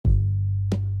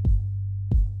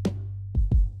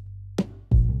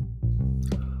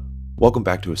Welcome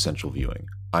back to Essential Viewing.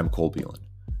 I'm Cole Beelan.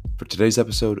 For today's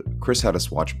episode, Chris had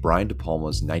us watch Brian De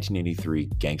Palma's 1983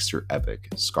 gangster epic,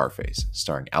 Scarface,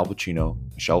 starring Al Pacino,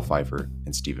 Michelle Pfeiffer,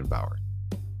 and Stephen Bauer.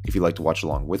 If you'd like to watch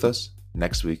along with us,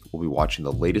 next week we'll be watching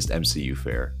the latest MCU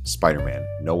fare, Spider-Man: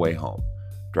 No Way Home,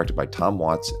 directed by Tom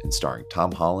Watts and starring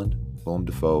Tom Holland, Willem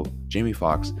Dafoe, Jamie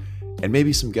Foxx, and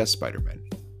maybe some guest Spider-Men.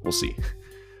 We'll see.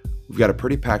 We've got a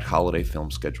pretty packed holiday film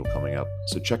schedule coming up,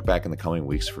 so check back in the coming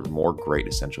weeks for more great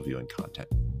Essential Viewing content.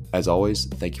 As always,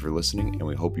 thank you for listening, and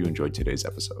we hope you enjoyed today's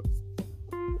episode.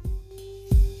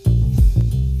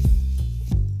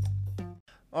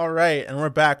 All right, and we're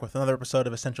back with another episode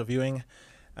of Essential Viewing.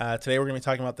 Today we're going to be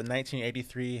talking about the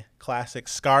 1983 classic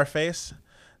Scarface,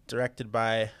 directed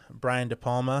by Brian De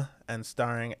Palma and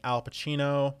starring Al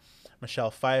Pacino,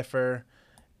 Michelle Pfeiffer,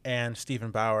 and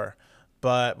Stephen Bauer.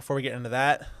 But before we get into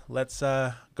that, let's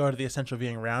go to the Essential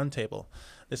Viewing Roundtable.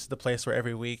 This is the place where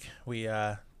every week we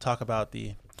talk about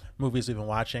the movies we've been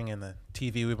watching and the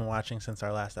TV we've been watching since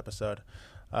our last episode.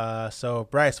 So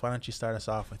Bryce, why don't you start us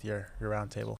off with your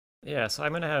roundtable? Yeah, so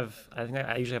I'm going to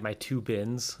I usually have my two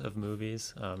bins of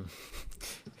movies.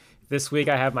 This week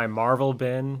I have my Marvel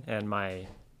bin and my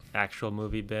actual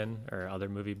movie bin or other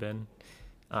movie bin.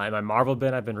 In my Marvel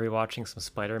bin, I've been rewatching some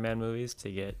Spider-Man movies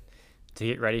to get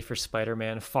ready for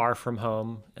Spider-Man Far From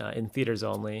Home in theaters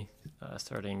only,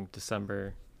 starting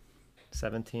December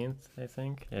 17th, I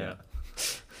think. Yeah.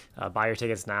 Buy your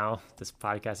tickets now. This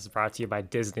podcast is brought to you by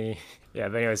Disney. Yeah,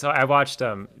 but anyway, so I watched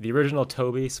the original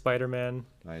Tobey Spider-Man.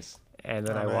 Nice. And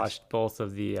then I watched both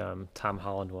of the Tom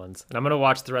Holland ones. And I'm going to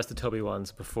watch the rest of Tobey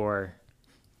ones before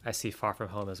I see Far From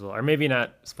Home as well. Or maybe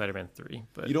not Spider-Man 3.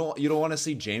 But You don't want to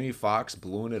see Jamie Foxx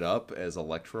blowing it up as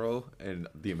Electro in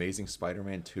The Amazing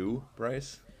Spider-Man 2,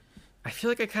 Bryce? I feel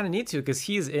like I kind of need to because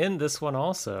he's in this one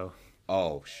also.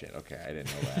 Oh, shit. Okay, I didn't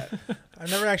know that.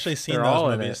 I've never actually seen They're those all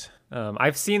movies.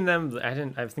 I've seen them. I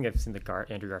think I've seen the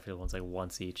Andrew Garfield ones like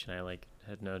once each, and I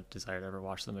had no desire to ever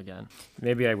watch them again.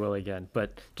 Maybe I will again.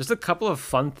 But just a couple of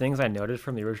fun things I noted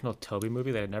from the original Tobey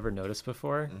movie that I'd never noticed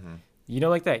before. Mm-hmm. You know,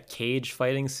 like that cage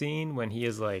fighting scene when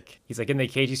he's like in the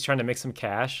cage, he's trying to make some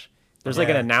cash. There's like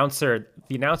an announcer.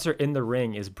 The announcer in the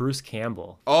ring is Bruce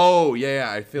Campbell. Oh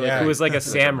yeah, I feel like who was like a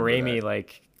Sam Raimi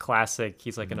like classic.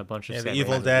 He's like in a bunch of Sam the Raimi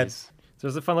Evil movies. Dead. So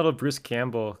there's a fun little Bruce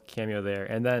Campbell cameo there,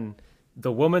 and then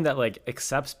the woman that like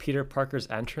accepts Peter Parker's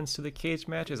entrance to the cage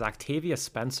match is Octavia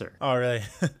Spencer. Oh, really?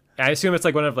 I assume it's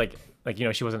like one of like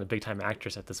she wasn't a big time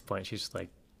actress at this point. She's just like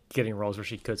getting roles where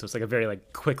she could, so it's like a very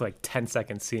like quick like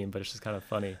 10-second scene, but it's just kind of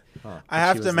funny. I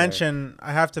have to mention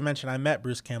I met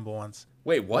Bruce Campbell once.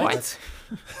 Wait, what?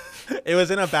 It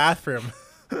was in a bathroom.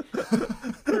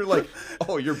 You're like,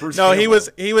 oh, you're Bruce No, Campbell.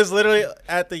 he was literally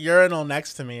at the urinal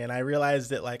next to me, and I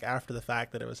realized it like after the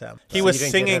fact that it was him. He was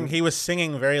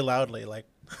singing very loudly, like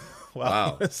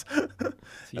wow. So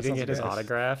you didn't get his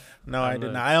autograph? No, I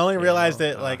did not. I only realized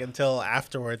it like until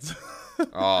afterwards.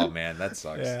 Oh man, that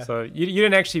sucks. Yeah. So you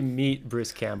didn't actually meet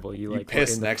Bruce Campbell. You like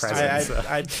pissed were in next the to presence.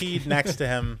 I peed next to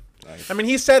him. Nice. I mean,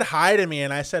 he said hi to me,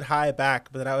 and I said hi back.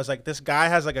 But then I was like, this guy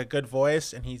has like a good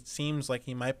voice, and he seems like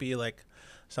he might be like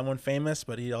someone famous,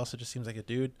 but he also just seems like a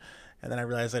dude. And then I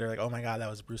realized later, like, oh my god, that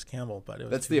was Bruce Campbell. But it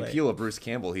was That's the appeal of Bruce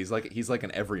Campbell. He's like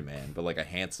an everyman, but like a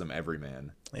handsome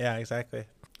everyman. Yeah, exactly.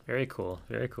 Very cool.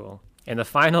 Very cool. And the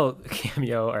final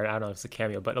cameo, or I don't know if it's a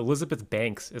cameo, but Elizabeth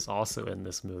Banks is also in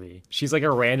this movie. She's like a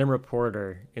random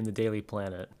reporter in the Daily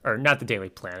Planet, or not the Daily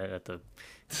Planet, at the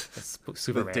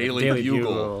Superman. The Daily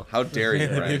Bugle. How dare you,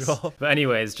 Bryce? But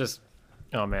anyways, just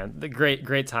oh man, the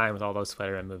great time with all those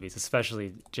Spider-Man movies,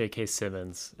 especially J.K.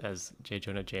 Simmons as J.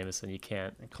 Jonah Jameson.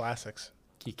 Classics.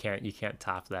 You can't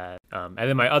top that. And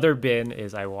then my other bin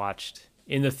is I watched.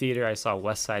 In the theater, I saw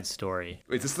West Side Story.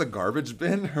 Wait, is this the garbage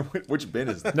bin, or which bin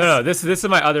is this? No, this is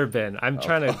my other bin. I'm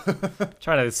trying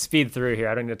to speed through here.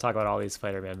 I don't need to talk about all these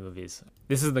Spider-Man movies.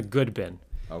 This is the good bin.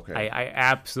 Okay. I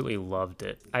absolutely loved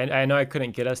it. I know I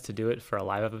couldn't get us to do it for a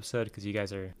live episode because you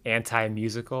guys are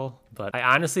anti-musical, but I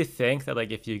honestly think that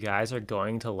like if you guys are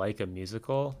going to like a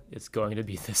musical, it's going to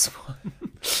be this one.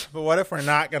 But what if we're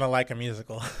not gonna like a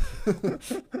musical?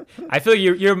 I feel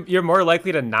like you're more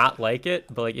likely to not like it,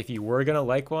 but like if you were gonna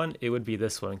like one, it would be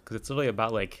this one because it's really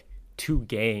about like two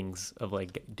gangs of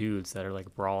like dudes that are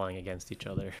like brawling against each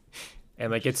other,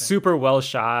 and like it's super well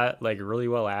shot, like really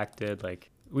well acted. Like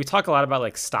we talk a lot about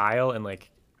like style, and like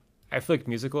I feel like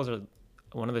musicals are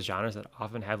one of the genres that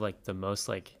often have like the most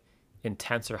like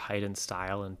intense or heightened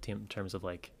style in terms of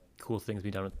like cool things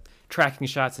being done with tracking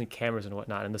shots and cameras and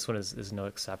whatnot, and this one is no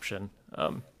exception.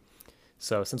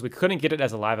 So since we couldn't get it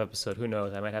as a live episode, who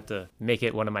knows? I might have to make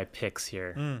it one of my picks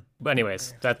here. But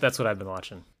anyways, that's what I've been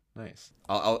watching. Nice.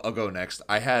 I'll go next.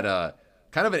 I had a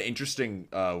kind of an interesting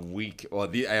week.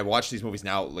 Well, I watched these movies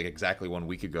now like exactly 1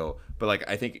 week ago, but like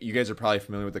I think you guys are probably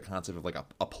familiar with the concept of like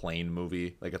a plane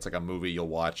movie. Like it's like a movie you'll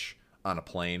watch on a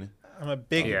plane. I'm a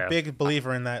big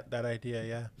believer in that idea.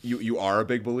 Yeah. You are a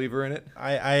big believer in it?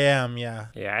 I am. Yeah.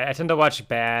 Yeah, I tend to watch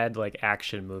bad like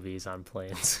action movies on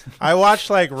planes. I watch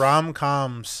like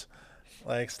rom-coms,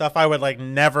 like stuff I would like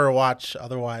never watch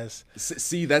otherwise.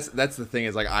 See, that's the thing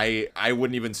is like I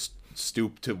wouldn't even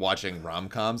stoop to watching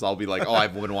rom-coms. I'll be like, oh,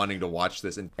 I've been wanting to watch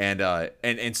this,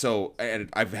 and so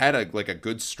I've had a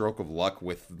good stroke of luck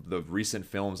with the recent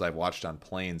films I've watched on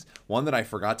planes. One that I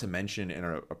forgot to mention in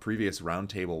a previous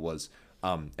roundtable was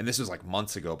and this was like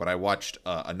months ago, but I watched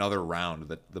Another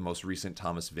Round, the most recent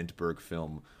Thomas Vinterberg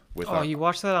film with you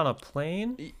watched that on a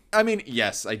plane? I mean,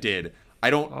 yes, I did. I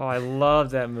don't. Oh, I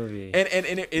love that movie. And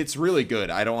it's really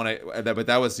good. I don't want to, but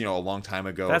that was a long time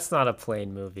ago. That's not a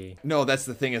plane movie. No, that's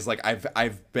the thing is like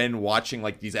I've been watching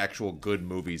like these actual good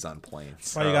movies on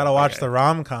planes. Well, you gotta watch the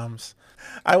rom-coms.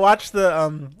 I watched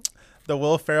the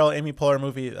Will Ferrell, Amy Poehler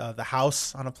movie, The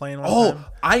House, on a plane one time.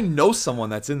 I know someone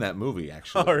that's in that movie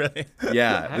actually. Oh, really?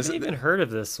 Yeah. I haven't even heard of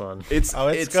this one. It's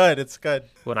good. It's good.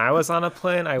 When I was on a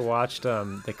plane, I watched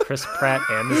the Chris Pratt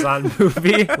Amazon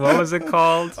movie. What was it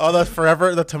called? Oh,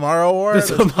 the Tomorrow War?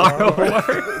 The Tomorrow War.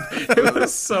 It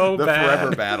was so the bad.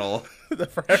 Forever Battle. The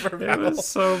Forever Battle. It was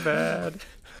so bad.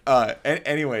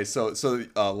 Anyway, so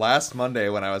last Monday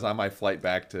when I was on my flight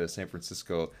back to San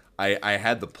Francisco, I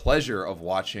had the pleasure of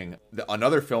watching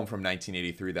another film from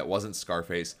 1983 that wasn't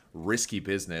Scarface, Risky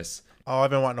Business. Oh, I've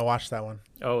been wanting to watch that one.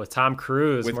 Oh, with Tom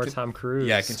Cruise. Tom Cruise.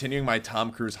 Yeah, continuing my Tom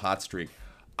Cruise hot streak.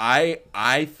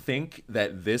 I think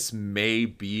that this may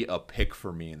be a pick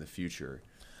for me in the future.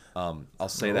 I'll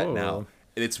say that now.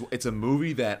 It's a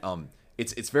movie that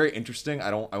it's very interesting.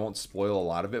 I won't spoil a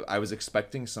lot of it. I was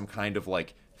expecting some kind of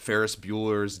like Ferris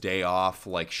Bueller's Day Off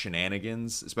like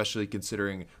shenanigans, especially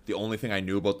considering the only thing I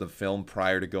knew about the film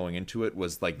prior to going into it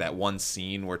was like that one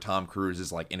scene where Tom Cruise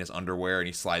is like in his underwear and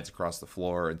he slides across the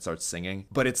floor and starts singing.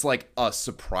 But it's like a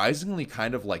surprisingly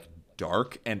kind of like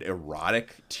dark and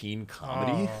erotic teen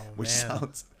comedy, which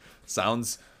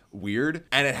sounds weird,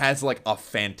 and it has like a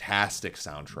fantastic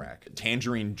soundtrack.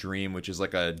 Tangerine Dream, which is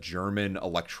like a German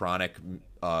electronic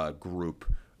group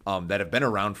that have been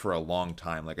around for a long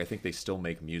time. Like I think they still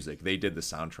make music. They did the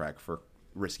soundtrack for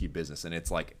Risky Business, and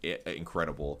it's like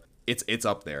incredible. It's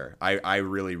up there. I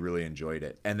really, really enjoyed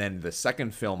it. And then the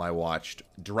second film I watched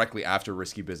directly after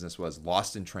Risky Business was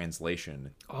Lost in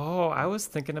Translation. Oh, I was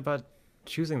thinking about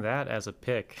choosing that as a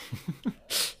pick.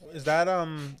 Is that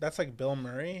that's like Bill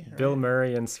Murray? Right? Bill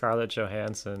Murray and Scarlett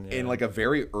Johansson. Yeah. In like a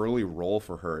very early role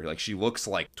for her. Like she looks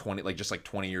like 20, like just like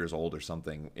 20 years old or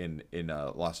something in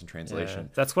Lost in Translation.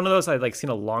 Yeah. That's one of those I'd like seen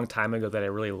a long time ago that I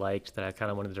really liked that I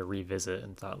kind of wanted to revisit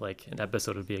and thought like an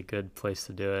episode would be a good place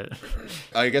to do it.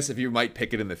 I guess if you might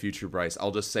pick it in the future, Bryce,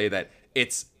 I'll just say that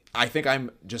I think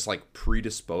I'm just like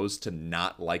predisposed to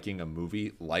not liking a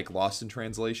movie like Lost in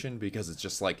Translation because it's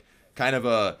just like kind of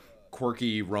a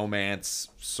quirky romance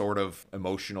sort of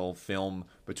emotional film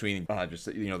between just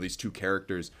these two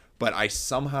characters, but I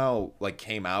somehow like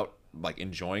came out like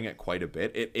enjoying it quite a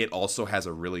bit. It also has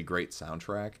a really great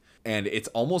soundtrack, and it's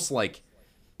almost like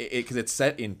because it's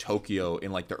set in Tokyo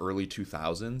in like the early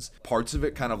 2000s. Parts of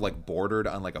it kind of like bordered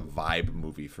on like a vibe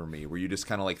movie for me, where you just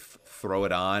kind of like throw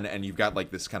it on and you've got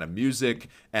like this kind of music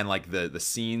and like the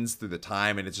scenes through the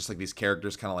time, and it's just like these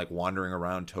characters kind of like wandering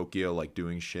around Tokyo like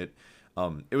doing shit.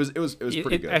 It was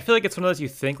pretty good. I feel like it's one of those you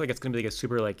think like it's gonna be like a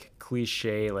super like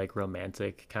cliche like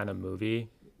romantic kind of movie,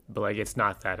 but like it's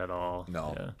not that at all.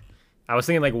 No. Yeah. I was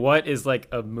thinking like what is like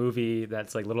a movie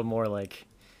that's like a little more like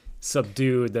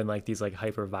subdued than like these like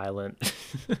hyper violent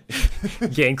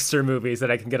gangster movies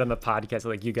that I can get on the podcast that,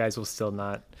 like you guys will still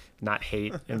not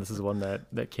hate, and this is one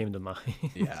that came to mind.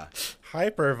 Yeah.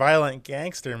 Hyper violent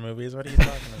gangster movies. What are you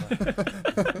talking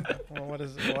about?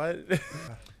 What?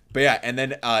 But yeah, and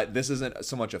then this isn't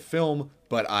so much a film,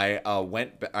 but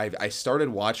I started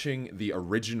watching the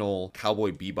original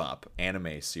Cowboy Bebop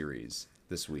anime series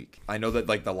this week. I know that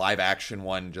like the live action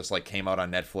one just like came out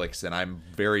on Netflix, and I'm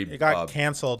very it got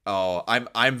canceled. Oh,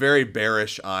 I'm very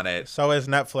bearish on it. So is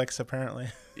Netflix apparently.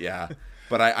 Yeah.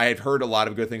 But I had heard a lot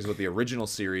of good things about the original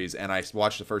series, and I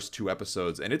watched the first 2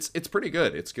 episodes, and it's pretty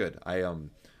good. It's good.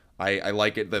 I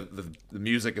like it. The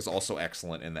music is also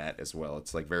excellent in that as well.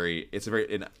 It's like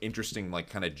an interesting like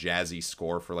kind of jazzy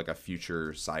score for like a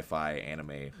future sci-fi anime.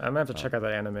 I'm gonna have to check out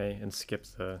that anime and skip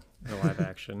the live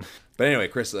action. But anyway,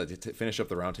 Chris, to finish up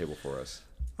the roundtable for us.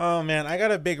 Oh man, I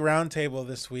got a big roundtable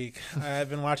this week. I've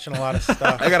been watching a lot of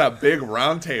stuff. I got a big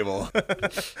roundtable.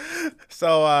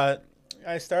 So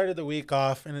I started the week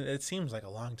off, and it seems like a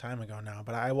long time ago now,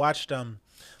 but I watched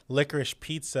Licorice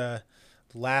Pizza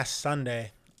last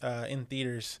Sunday in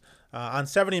theaters on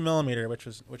 70 millimeter, which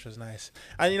was nice.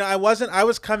 And I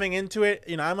was coming into it.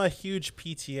 I'm a huge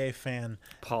PTA fan.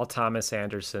 Paul Thomas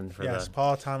Anderson for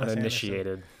Paul Thomas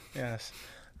uninitiated. Anderson.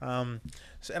 Yes.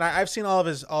 And I've seen all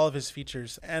of his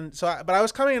features, and but I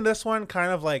was coming into this one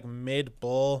kind of like mid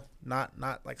bull, not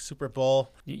like super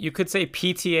bull. You could say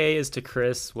PTA is to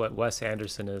Chris what Wes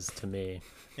Anderson is to me.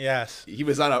 Yes, he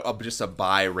was on just a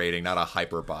buy rating, not a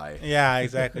hyper buy. Yeah,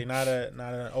 exactly. Not an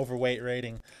overweight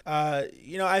rating.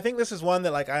 I think this is one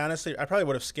that I probably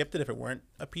would have skipped it if it weren't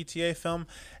a PTA film.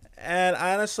 And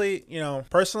I honestly,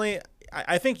 personally,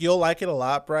 I think you'll like it a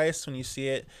lot, Bryce, when you see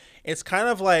it. It's kind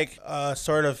of like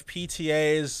sort of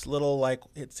PTA's little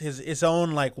it's his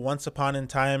own Once Upon a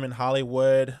Time in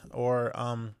Hollywood or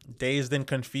Dazed and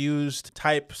Confused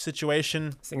type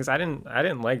situation. Things I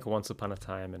didn't like Once Upon a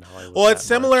Time in Hollywood. Well, it's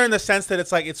similar in the sense that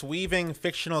it's weaving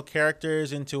fictional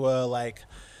characters into a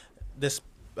this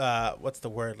what's the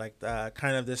word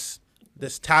kind of this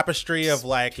tapestry of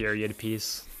period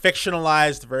piece,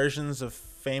 fictionalized versions of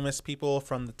famous people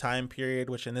from the time period,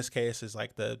 which in this case is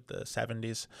the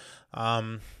 70s.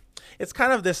 It's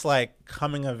kind of this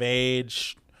coming of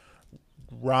age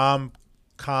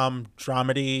rom-com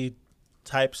dramedy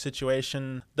type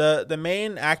situation. The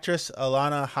main actress,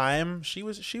 Alana Haim, she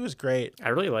was great. I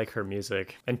really like her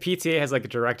music, and PTA has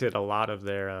directed a lot of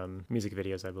their music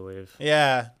videos, I believe.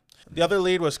 Yeah, the other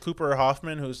lead was Cooper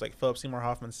Hoffman, who's Philip Seymour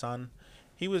Hoffman's son.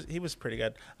 He was pretty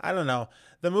good. I don't know,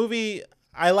 the movie.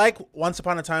 I like Once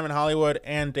Upon a Time in Hollywood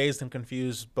and Dazed and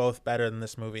Confused both better than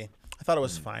this movie. I thought it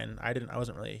was fine. I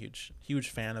wasn't really a huge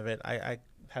fan of it. I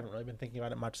haven't really been thinking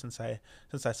about it much since I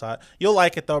saw it. You'll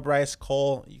like it though, Bryce.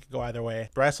 Cole, you could go either way.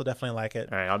 Bryce will definitely like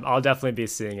it. All right, I'll definitely be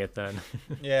seeing it then.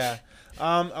 Yeah.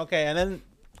 Okay, and then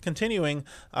continuing,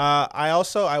 I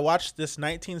watched this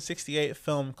 1968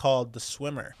 film called The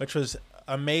Swimmer, which was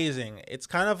amazing. It's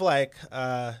kind of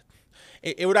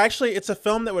it's a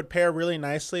film that would pair really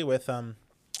nicely with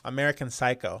American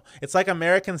Psycho. It's like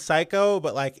American Psycho,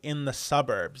 but in the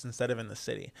suburbs instead of in the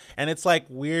city. And it's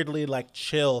weirdly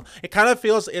chill. It kind of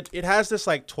feels, it has this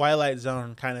Twilight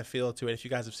Zone kind of feel to it. If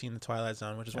you guys have seen the Twilight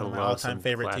Zone, which is one of my all-time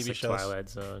favorite TV shows. Twilight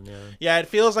Zone, yeah. Yeah, it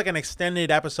feels like an extended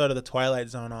episode of the Twilight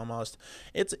Zone almost.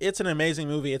 It's an amazing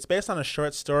movie. It's based on a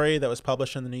short story that was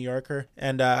published in the New Yorker,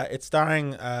 and it's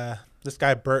starring this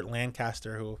guy Burt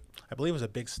Lancaster, who I believe was a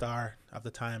big star of the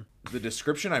time. The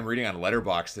description I'm reading on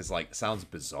Letterboxd is sounds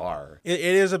bizarre. It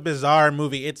is a bizarre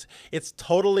movie. It's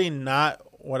totally not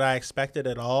what I expected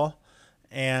at all,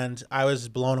 and I was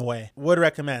blown away. Would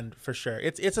recommend for sure.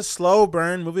 It's a slow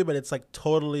burn movie, but it's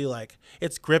totally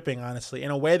it's gripping, honestly, in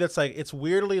a way that's it's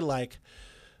weirdly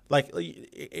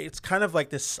it's kind of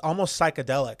this almost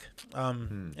psychedelic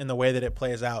in the way that it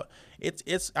plays out.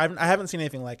 I haven't seen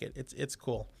anything like it. It's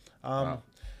cool. Wow.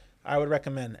 I would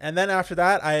recommend. And then after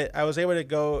that, I was able to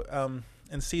go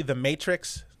and see The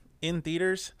Matrix in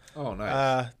theaters. Oh,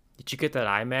 nice. Did you get that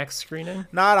IMAX screening?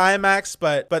 Not IMAX,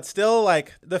 but still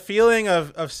the feeling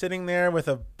of sitting there with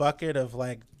a bucket of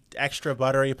extra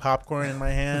buttery popcorn in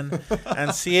my hand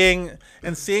and seeing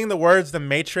the words The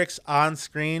Matrix on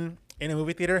screen in a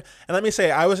movie theater. And let me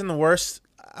say, I was on the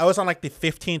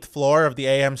 15th floor of the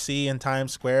AMC in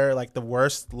Times Square, the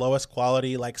worst, lowest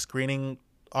quality screening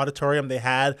auditorium they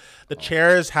had. The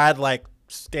chairs had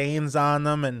stains on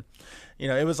them, and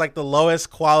it was the lowest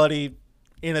quality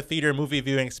in a theater movie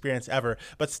viewing experience ever.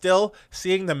 But still,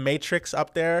 seeing The Matrix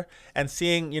up there and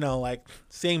seeing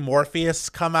seeing Morpheus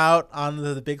come out on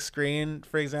the big screen,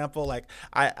 for example,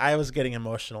 I was getting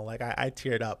emotional. I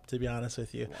teared up, to be honest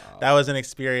with you. Wow. That was an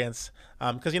experience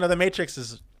because The Matrix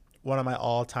is one of my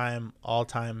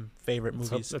all-time favorite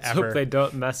movies Let's ever. hope they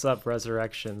don't mess up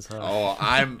Resurrections, huh? Oh,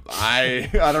 I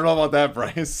don't know about that,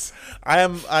 Bryce. I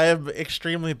am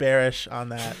extremely bearish on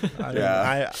that.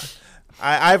 Yeah.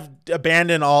 I've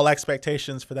abandoned all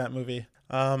expectations for that movie.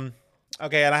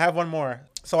 Okay, and I have one more.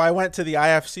 So I went to the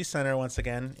IFC Center once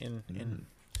again in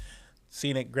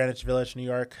scenic Greenwich Village, New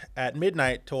York, at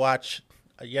midnight to watch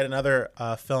yet another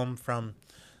film from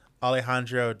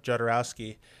Alejandro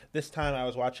Jodorowsky. This time I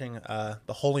was watching The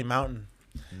Holy Mountain.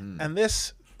 And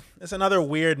this is another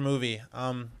weird movie.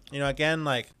 Again,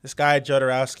 this guy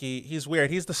Jodorowsky, he's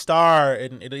weird. He's the star,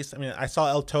 at least, I saw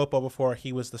El Topo before.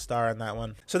 He was the star in that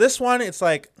one. So this one, it's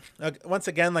once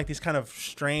again, these kind of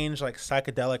strange,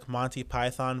 psychedelic Monty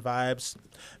Python vibes.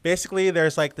 Basically,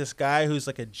 there's this guy who's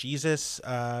a Jesus.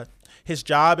 His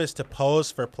job is to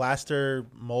pose for plaster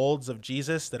molds of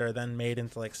Jesus that are then made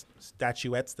into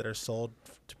statuettes that are sold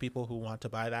to people who want to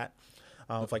buy that.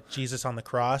 of like Jesus on the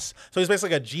cross. So he's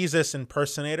basically like a Jesus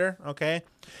impersonator, okay?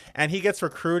 And he gets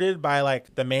recruited by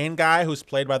like the main guy who's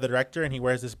played by the director, and he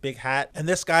wears this big hat. And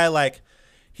this guy like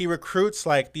he recruits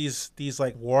like these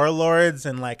like warlords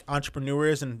and like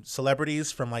entrepreneurs and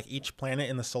celebrities from like each planet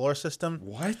in the solar system.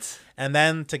 What? And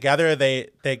then together they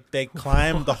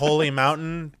climb the holy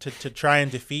mountain to try and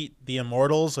defeat the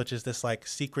Immortals, which is this like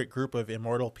secret group of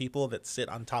immortal people that sit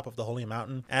on top of the holy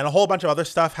mountain. And a whole bunch of other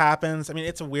stuff happens. I mean,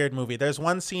 it's a weird movie. There's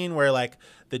one scene where like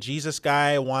the Jesus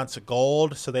guy wants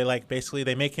gold, so they like basically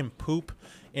they make him poop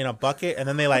in a bucket, and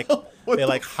then they like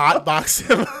hotbox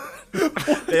him.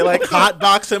 They like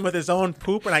hotbox him with his own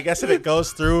poop, and I guess if it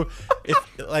goes through, if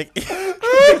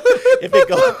it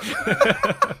goes.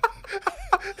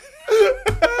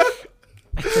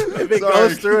 If it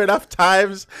goes through enough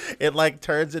times, it like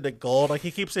turns into gold. Like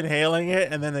he keeps inhaling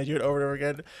it, and then they do it over and over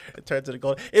again. It turns into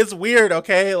gold. It's weird,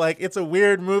 okay? Like it's a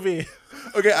weird movie.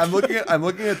 Okay, I'm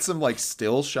looking at some like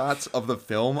still shots of the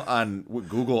film on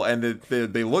Google, and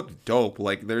they look dope.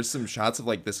 Like there's some shots of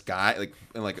like this guy like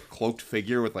in like a cloaked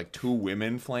figure with like two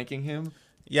women flanking him.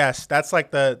 Yes, that's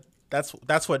like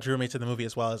that's what drew me to the movie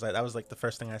as well. Is that was like the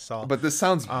first thing I saw. But this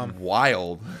sounds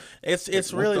wild.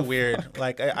 It's really weird.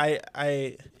 Like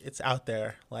I it's out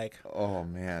there. Like oh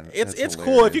man, it's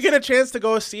cool if you get a chance to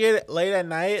go see it late at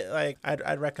night. Like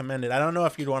I'd recommend it. I don't know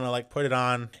if you'd want to like put it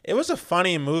on. It was a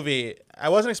funny movie. I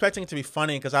wasn't expecting it to be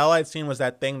funny because all I'd seen was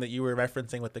that thing that you were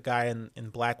referencing with the guy in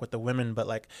black with the women. But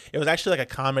like it was actually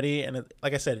like a comedy. And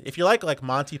like I said, if you like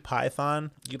Monty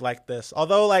Python, you'd like this.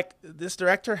 Although like this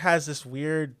director has this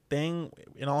weird thing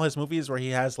in all his movies where he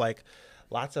has like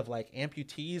lots of like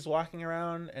amputees walking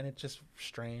around, and it's just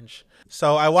strange.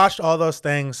 So I watched all those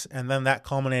things, and then that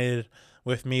culminated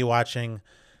with me watching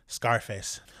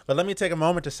Scarface. But let me take a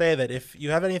moment to say that if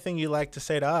you have anything you'd like to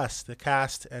say to us, the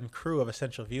cast and crew of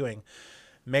Essential Viewing,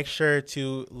 make sure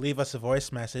to leave us a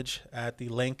voice message at the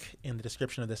link in the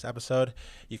description of this episode.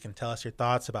 You can tell us your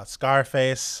thoughts about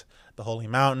Scarface, The Holy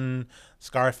Mountain,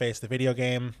 Scarface, the video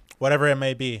game, whatever it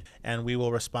may be, and we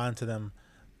will respond to them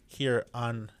here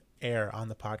on air on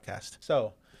the podcast.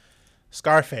 So,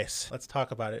 Scarface, let's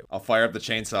talk about it. I'll fire up the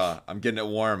chainsaw. I'm getting it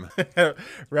warm.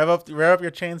 rev up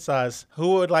your chainsaws.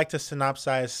 Who would like to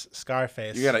synopsize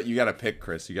Scarface? You gotta pick,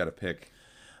 Chris. You gotta pick.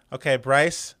 Okay,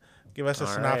 Bryce, give us a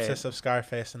All synopsis right. of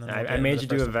Scarface, and then I made you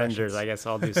do Avengers. I guess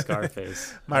I'll do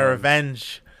Scarface. My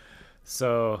revenge.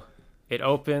 So it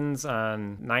opens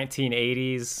on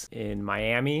 1980s in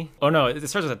Miami. Oh no, it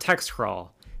starts with a text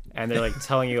crawl, and they're like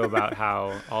telling you about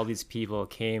how all these people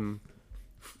came,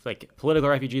 like political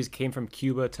refugees came from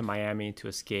Cuba to Miami to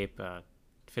escape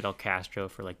Fidel Castro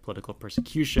for like political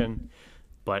persecution.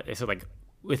 But it's like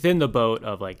within the boat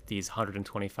of like these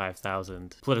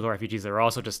 125,000 political refugees, there were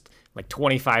also just like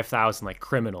 25,000 like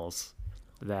criminals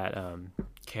that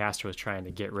Castro was trying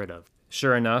to get rid of.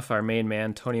 Sure enough, our main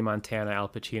man, Tony Montana, Al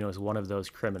Pacino, is one of those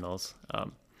criminals.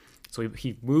 So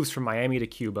he moves from Miami to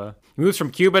Cuba. He moves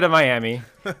from Cuba to Miami,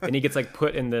 and he gets like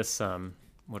put in this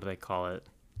what do they call it?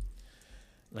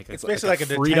 Like It's basically like a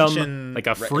freedom, detention, like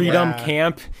a freedom yeah.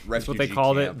 camp. That's what they Refugee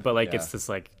called camp, it. But like yeah. it's this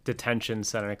like detention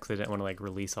center because they didn't want to like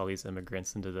release all these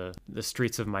immigrants into the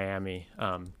streets of Miami.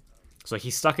 So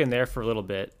he's stuck in there for a little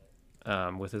bit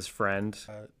with his friend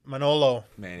Manolo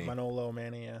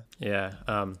Manny. Yeah.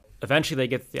 Eventually they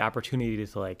get the opportunity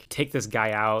to like take this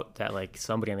guy out that like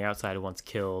somebody on the outside once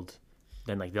killed.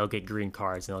 Then like they'll get green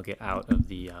cards and they'll get out of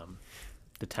the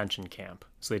detention camp.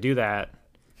 So they do that.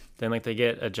 Then like they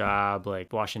get a job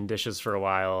like washing dishes for a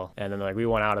while, and then they're like, we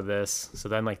want out of this. So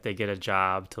then like they get a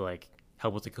job to like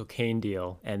help with the cocaine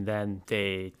deal, and then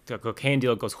the cocaine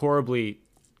deal goes horribly,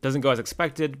 doesn't go as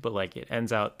expected, but like it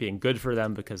ends out being good for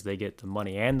them because they get the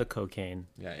money and the cocaine.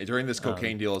 Yeah, during this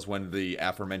cocaine deal is when the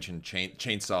aforementioned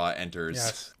chainsaw enters.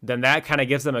 Yes. Then that kind of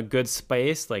gives them a good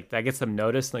space, like that gets them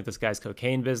noticed, like this guy's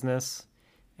cocaine business,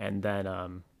 and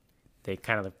then they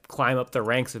kind of climb up the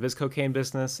ranks of his cocaine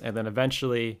business, and then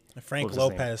eventually Frank what was his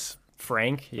name? Lopez.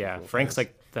 Frank, yeah, Frank's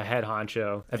like the head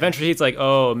honcho. Eventually, he's like,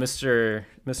 "Oh, Mr.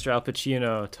 Al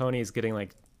Pacino, Tony's getting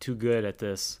like too good at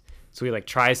this," so he like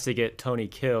tries to get Tony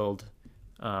killed.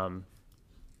 I'm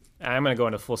gonna go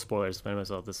into full spoilers, but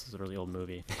myself, this is a really old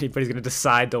movie. Anybody's gonna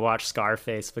decide to watch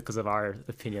Scarface because of our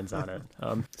opinions on it.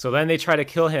 So then they try to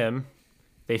kill him.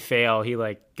 They fail. He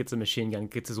like gets a machine gun,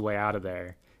 gets his way out of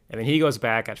there. And then he goes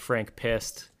back at Frank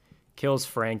pissed, kills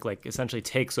Frank, like essentially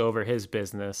takes over his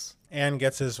business. And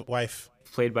gets his wife.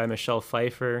 Played by Michelle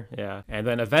Pfeiffer, yeah. And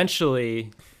then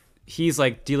eventually he's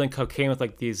like dealing cocaine with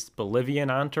like these Bolivian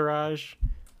entourage.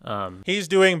 He's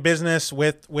doing business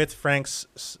with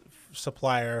Frank's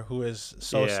supplier, who is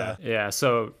Sosa. Yeah.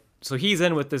 So So he's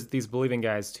in with these Bolivian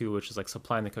guys too, which is like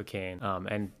supplying the cocaine.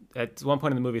 And at one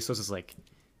point in the movie, Sosa's like,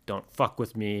 "Don't fuck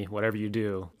with me, whatever you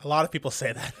do." A lot of people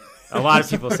say that. A lot of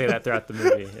people say that throughout the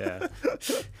movie, yeah.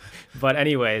 But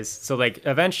anyways, so like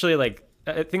eventually like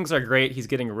things are great. He's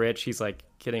getting rich. He's like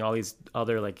getting all these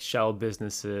other like shell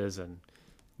businesses and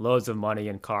loads of money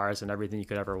and cars and everything you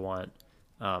could ever want.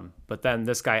 But then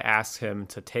this guy asks him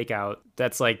to take out,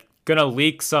 that's like gonna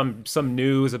leak some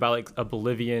news about like a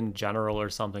Bolivian general or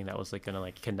something that was like gonna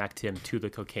like connect him to the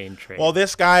cocaine trade. Well,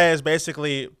 this guy is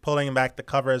basically pulling back the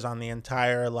covers on the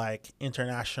entire like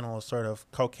international sort of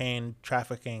cocaine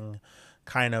trafficking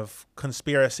kind of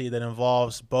conspiracy that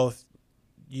involves both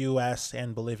U.S.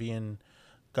 and Bolivian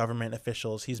government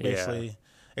officials. He's basically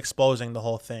exposing the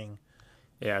whole thing.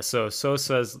 Yeah, so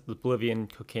Sosa's the Bolivian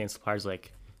cocaine supplier's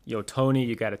like, "Yo, Tony,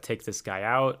 you got to take this guy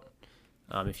out.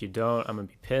 If you don't, I'm gonna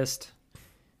be pissed."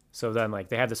 So then, like,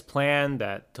 they have this plan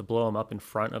that to blow him up in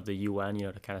front of the UN,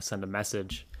 to kind of send a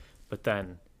message. But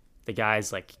then the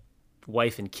guy's like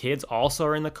wife and kids also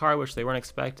are in the car, which they weren't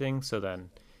expecting. So then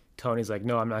Tony's like,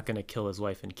 "No, I'm not gonna kill his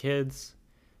wife and kids."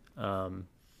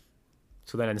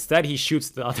 So then instead he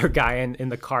shoots the other guy in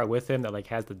the car with him that like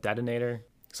has the detonator.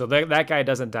 So that guy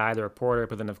doesn't die, the reporter.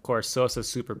 But then of course Sosa's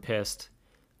super pissed.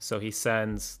 So he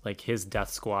sends like his death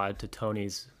squad to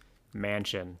Tony's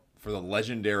mansion for the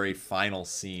legendary final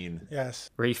scene. Yes.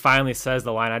 Where he finally says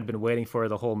the line I'd been waiting for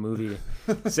the whole movie.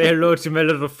 "Say hello to my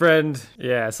little friend."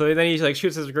 Yeah, so then he like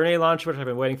shoots his grenade launcher, which I've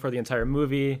been waiting for the entire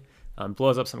movie.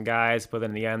 Blows up some guys, but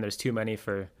then in the end there's too many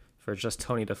for just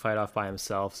Tony to fight off by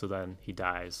himself, so then he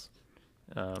dies.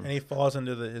 And he falls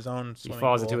into his own swimming He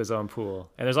falls pool. into his own pool.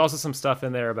 And there's also some stuff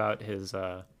in there about his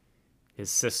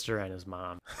sister and his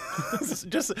mom.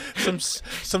 Just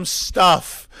some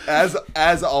stuff.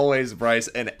 As always, Bryce,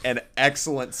 an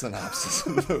excellent synopsis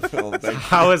of the film. Thank you.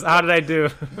 How did I do?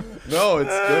 No, it's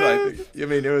good. I think. I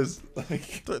mean, it was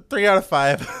like 3 out of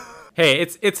 5. Hey,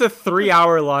 it's a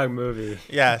 3-hour long movie.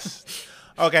 Yes.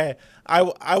 Okay.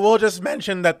 I will just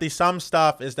mention that some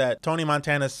stuff is that Tony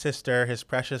Montana's sister, his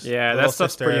precious Yeah, little that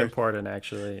stuff's sister, pretty important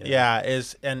actually. Yeah,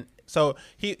 and so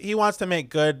he wants to make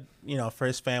good, for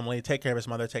his family, take care of his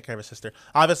mother, take care of his sister.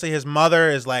 Obviously, his mother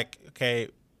is like, okay,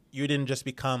 you didn't just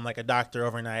become like a doctor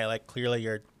overnight. Like clearly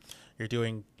you're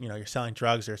doing, you're selling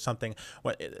drugs or something.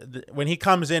 When he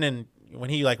comes in and when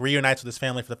he like reunites with his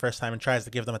family for the first time and tries to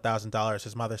give them $1,000,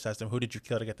 his mother says to him, "Who did you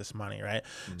kill to get this money?" Right?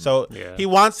 Mm-hmm. So he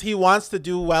wants to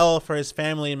do well for his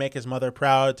family and make his mother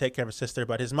proud, take care of his sister,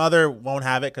 but his mother won't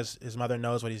have it because his mother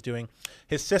knows what he's doing.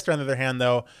 His sister, on the other hand,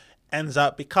 though, ends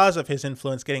up, because of his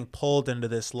influence, getting pulled into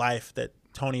this life that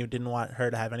Tony didn't want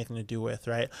her to have anything to do with.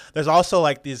 Right? There's also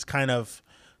like these kind of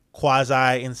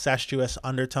quasi-incestuous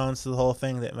undertones to the whole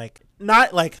thing that make,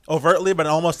 not like overtly, but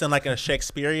almost in like a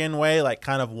Shakespearean way, like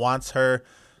kind of wants her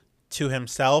to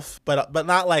himself, but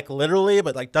not like literally,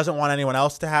 but like doesn't want anyone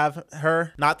else to have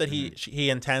her. Not that he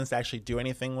intends to actually do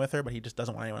anything with her, but he just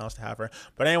doesn't want anyone else to have her.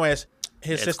 But anyways,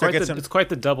 his sister gets him. It's quite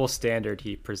the double standard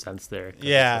he presents there.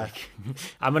 Yeah. Like,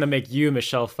 I'm going to make you,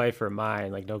 Michelle Pfeiffer,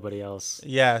 mine, like nobody else.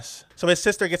 Yes. So his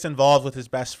sister gets involved with his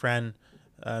best friend,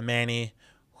 Manny,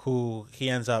 who he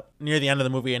ends up near the end of the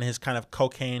movie in his kind of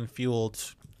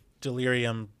cocaine-fueled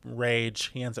delirium rage.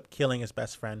 He ends up killing his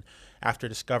best friend after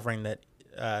discovering that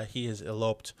he is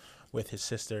eloped with his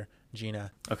sister,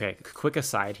 Gina. Okay, quick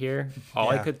aside here. All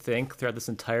I could think throughout this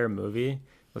entire movie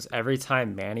was every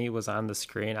time Manny was on the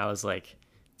screen, I was like,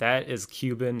 that is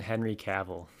Cuban Henry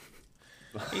Cavill.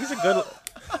 He's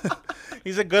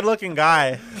a good-looking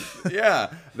guy.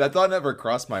 Yeah, that thought never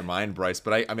crossed my mind, Bryce,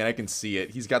 but I mean, I can see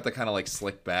it. He's got the kind of like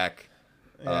slick back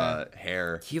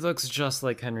hair. He looks just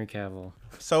like Henry Cavill.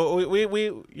 So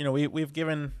we've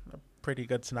given a pretty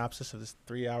good synopsis of this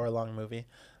 3-hour-long movie,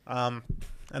 and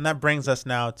that brings us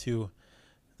now to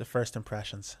the first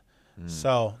impressions.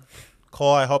 So,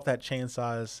 Cole, I hope that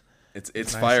chainsaw is it's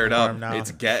nice fired up. now.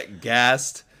 It's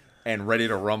gassed and ready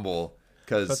to rumble.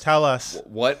 So tell us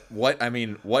what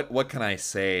can I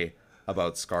say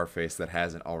about Scarface that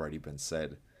hasn't already been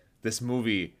said? This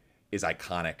movie is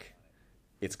iconic.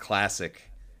 It's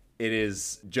classic. It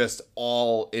is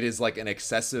like an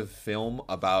excessive film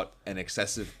about an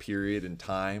excessive period in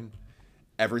time.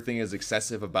 Everything is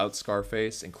excessive about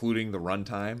Scarface, including the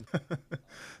runtime.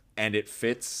 And it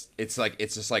fits. It's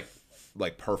just like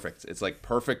perfect. It's like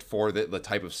perfect for the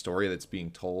type of story that's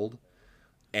being told.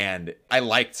 And I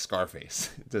liked Scarface.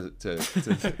 to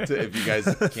if you guys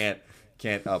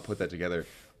can't put that together.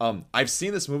 I've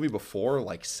seen this movie before,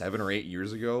 like 7 or 8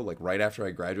 years ago, like right after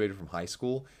I graduated from high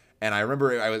school. And I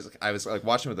remember I was like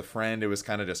watching with a friend. It was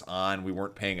kind of just on. We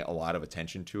weren't paying a lot of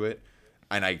attention to it.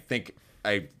 And I think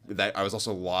I was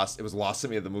also lost. It was lost to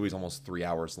me that the movie's almost 3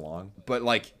 hours long. But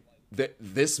like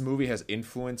this movie has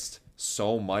influenced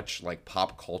so much like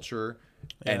pop culture.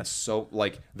 Yeah. And so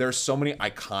like there's so many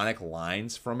iconic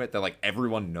lines from it that like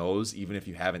everyone knows, even if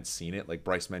you haven't seen it. Like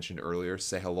Bryce mentioned earlier,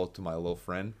 "Say hello to my little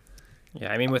friend."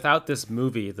 Yeah, I mean, without this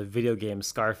movie, the video game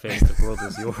Scarface, The World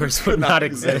Is Yours would not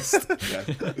exist. Yeah.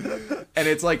 And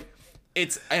it's like,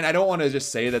 and I don't want to just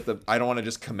say that I don't want to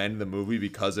just commend the movie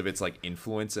because of its like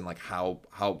influence and like how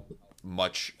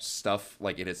much stuff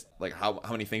like it is, like how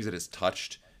many things it has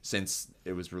touched since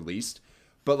it was released.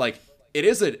 But like, it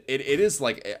is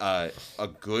like a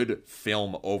good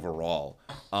film overall.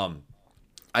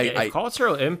 If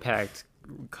cultural impact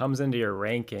comes into your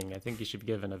ranking, I think you should be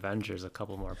giving Avengers a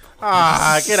couple more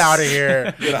points. Get out of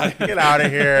here. Get out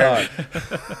of here.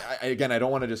 Again, I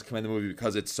don't want to just commend the movie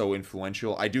because it's so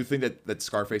influential. I do think that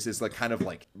Scarface is like kind of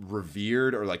like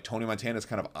revered, or like Tony Montana is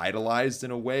kind of idolized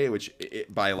in a way, which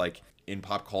by like in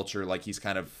pop culture, like he's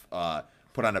kind of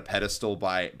put on a pedestal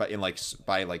by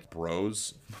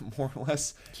bros, more or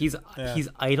less. He's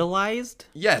idolized.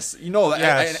 Yes, you know,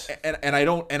 yes. And I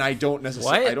don't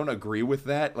necessarily, What? I don't agree with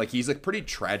that. Like, he's a pretty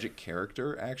tragic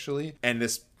character actually, and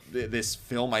this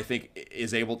film, I think,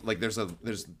 is able to, like, there's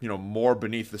more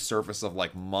beneath the surface of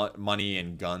like money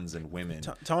and guns and women.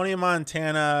 Tony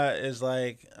Montana is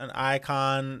like an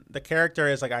icon. The character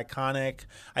is like iconic.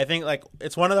 I think like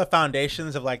it's one of the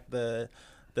foundations of like the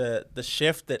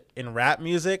shift that in rap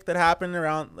music that happened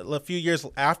around a few years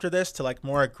after this to like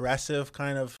more aggressive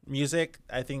kind of music.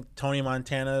 I think Tony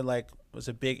Montana like was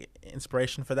a big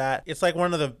inspiration for that. It's like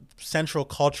one of the central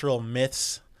cultural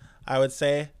myths, I would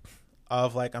say,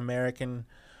 of like American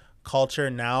culture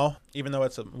now, even though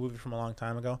it's a movie from a long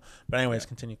time ago. But anyways,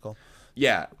 continue, Cole.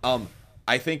 Yeah.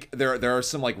 I think there are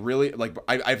some like really like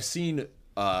I've seen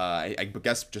I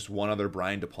guess just one other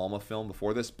Brian De Palma film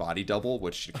before this, Body Double,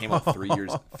 which came out 3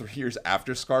 years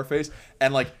after Scarface,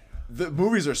 and like the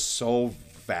movies are so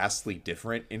vastly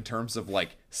different in terms of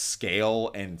like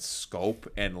scale and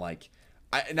scope, and like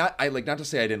not to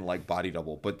say I didn't like Body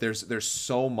Double, but there's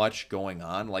so much going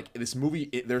on. Like this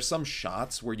movie, there's some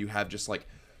shots where you have just like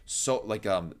so like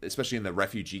especially in the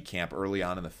refugee camp early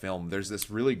on in the film, there's this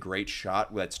really great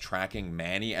shot that's tracking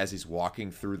Manny as he's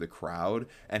walking through the crowd,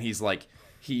 and he's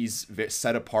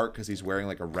set apart because he's wearing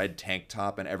like a red tank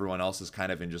top, and everyone else is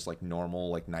kind of in just like normal,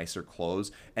 like nicer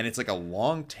clothes, and it's like a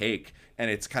long take,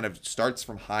 and it's kind of starts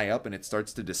from high up and it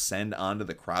starts to descend onto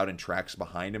the crowd and tracks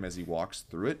behind him as he walks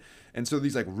through it. And so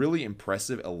these like really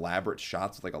impressive, elaborate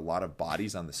shots with like a lot of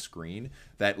bodies on the screen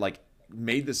that like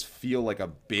made this feel like a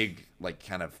big like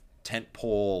kind of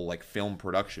tentpole like film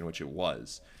production, which it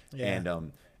was. Yeah.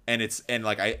 And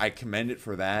like I commend it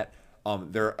for that.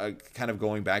 They're kind of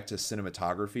going back to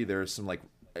cinematography. There's some like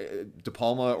De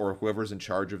Palma or whoever's in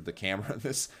charge of the camera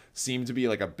this seemed to be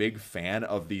like a big fan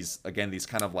of these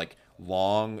kind of like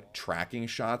long tracking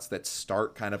shots that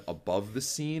start kind of above the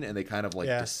scene and they kind of like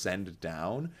descend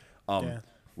down.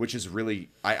 Which is really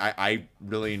I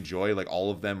really enjoy. Like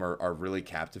all of them are really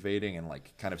captivating and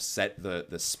like kind of set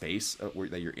the space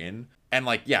that you're in. And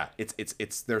like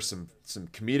it's there's some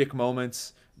comedic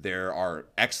moments. There are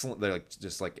excellent, they're like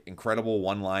just like incredible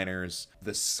one-liners.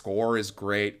 The score is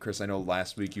great. Chris, I know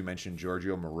last week you mentioned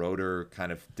Giorgio Moroder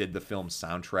kind of did the film's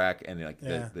soundtrack, and like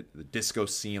the disco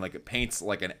scene, like it paints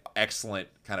like an excellent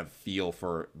kind of feel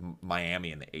for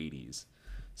Miami in the 80s.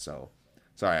 So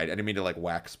sorry, I didn't mean to like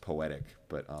wax poetic,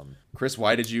 but Chris,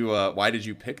 why did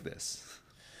you pick this?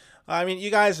 I mean,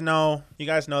 you guys know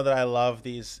that I love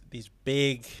these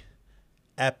big,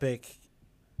 epic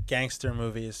gangster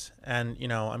movies, and you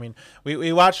know, I mean,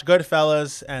 we watched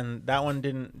Goodfellas, and that one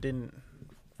didn't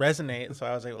resonate, so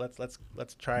I was like,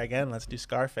 let's try again. Let's do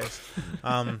Scarface.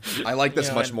 I like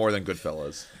this much more than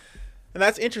Goodfellas, and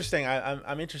that's interesting.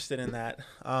 I'm interested in that.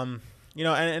 You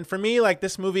know, and for me, like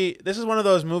this movie, this is one of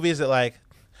those movies that like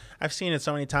I've seen it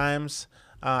so many times.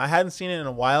 I hadn't seen it in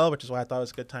a while, which is why I thought it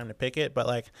was a good time to pick it. But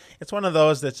like, it's one of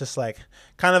those that's just like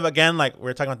kind of, again, like we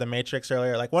were talking about The Matrix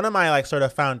earlier. Like one of my like sort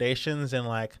of foundations in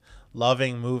like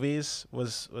loving movies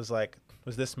was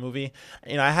this movie.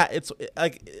 You know, it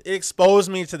exposed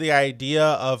me to the idea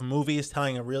of movies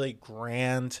telling a really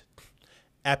grand,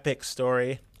 epic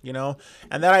story. You know,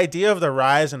 and that idea of the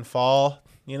rise and fall.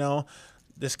 You know,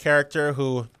 this character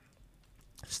who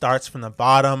starts from the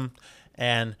bottom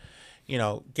and, you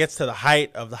know, gets to the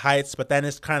height of the heights, but then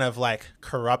is kind of like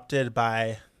corrupted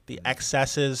by the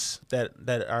excesses that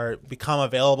are become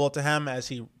available to him as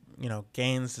he, you know,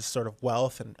 gains this sort of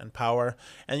wealth and power,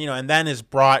 and, you know, and then is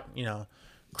brought, you know,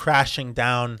 crashing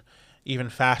down even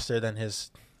faster than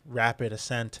his rapid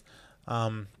ascent,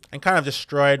 and kind of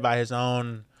destroyed by his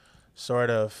own sort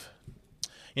of,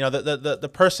 the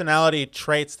personality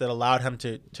traits that allowed him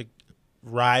to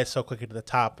rise so quickly to the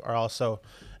top are also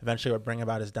eventually what bring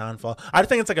about his downfall. I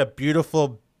think it's like a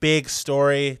beautiful big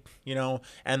story,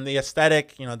 and the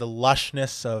aesthetic, the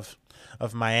lushness of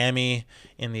Miami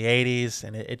in the 80s,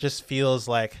 and it just feels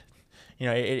like,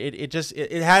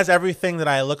 it has everything that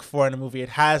I look for in a movie. It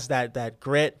has that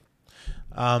grit,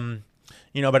 but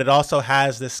it also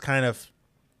has this kind of,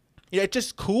 it's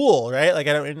just cool, right? Like,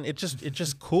 it's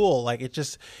just cool. Like,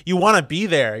 you want to be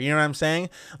there. You know what I'm saying?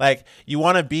 Like, you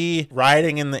want to be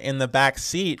riding in the back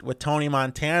seat with Tony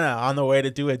Montana on the way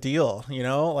to do a deal.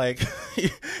 Like,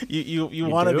 you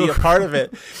want to be a part of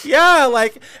it. Yeah,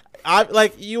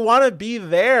 you want to be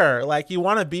there. Like, you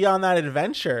want to be on that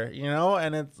adventure.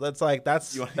 And it's like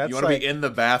that's you that's want to like, be in the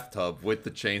bathtub with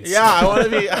the chainsaw. Yeah, I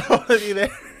want to be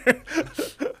there.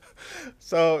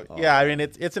 So yeah, I mean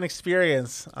it's an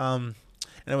experience, and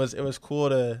it was cool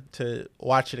to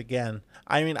watch it again.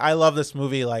 I mean, I love this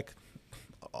movie. Like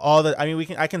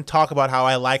I can talk about how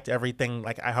I liked everything,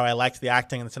 like how I liked the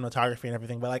acting and the cinematography and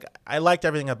everything, but like I liked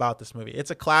everything about this movie.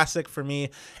 It's a classic for me,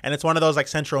 and it's one of those like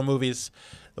central movies.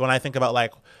 When I think about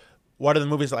like what are the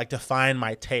movies that like define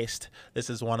my taste, this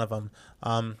is one of them.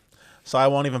 So I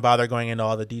won't even bother going into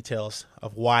all the details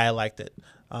of why I liked it.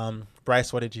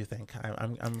 Bryce, what did you think?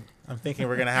 I'm thinking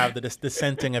we're gonna have the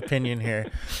dissenting opinion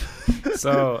here.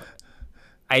 So,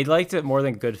 I liked it more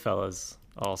than Goodfellas,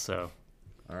 also.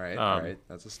 All right,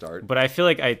 that's a start. But I feel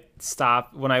like I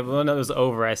stopped when it was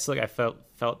over. I still I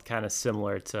felt kind of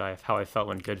similar to how I felt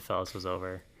when Goodfellas was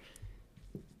over.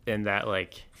 In that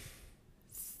like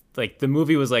the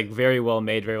movie was like very well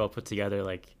made, very well put together.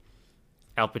 Like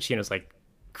Al Pacino's like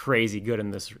crazy good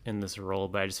in this role,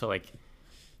 but I just felt like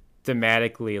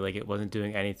thematically, like it wasn't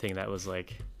doing anything that was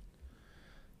like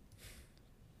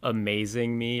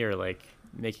amazing me or like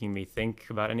making me think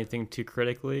about anything too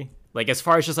critically. Like as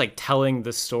far as just like telling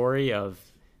the story of,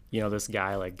 this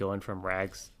guy like going from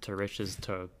rags to riches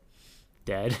to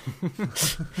dead,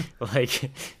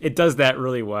 like it does that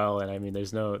really well. And I mean,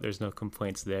 there's no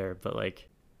complaints there, but like,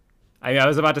 I mean, I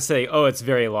was about to say, oh, it's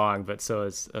very long, but so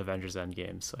is Avengers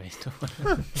Endgame, so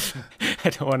I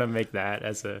don't want to make that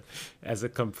as a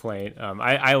complaint.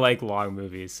 I like long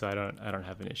movies, so I don't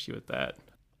have an issue with that.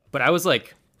 But I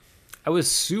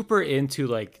was super into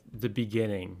like the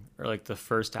beginning or like the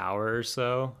first hour or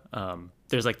so.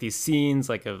 There's like these scenes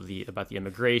like about the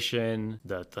immigration,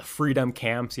 the freedom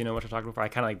camps, what I'm talking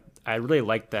about. I really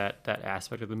like that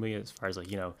aspect of the movie as far as like,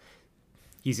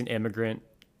 he's an immigrant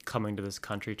coming to this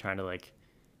country trying to like,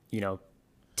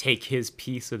 take his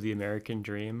piece of the American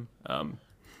dream.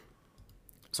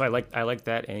 So I like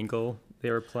that angle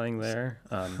they were playing there.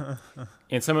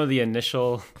 And some of the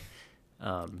initial,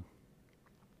 I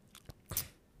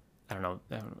don't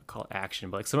call it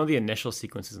action, but like some of the initial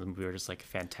sequences in the movie are just like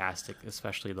fantastic,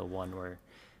 especially the one where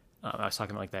I was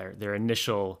talking about like their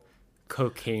initial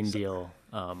cocaine deal,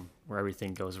 where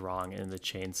everything goes wrong and the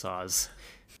chainsaws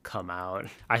come out.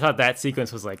 I thought that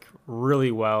sequence was like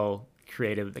really well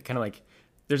created. That kind of like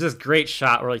there's this great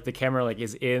shot where like the camera like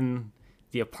is in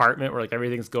the apartment where like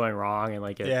everything's going wrong and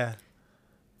like it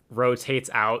rotates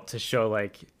out to show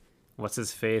like what's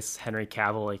his face, Henry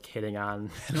Cavill, like hitting on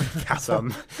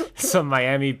some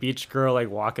Miami Beach girl like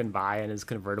walking by in his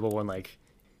convertible, and like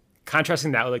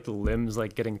contrasting that with like the limbs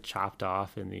like getting chopped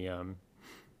off in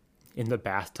the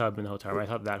bathtub in the hotel room. I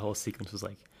thought that whole sequence was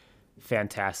like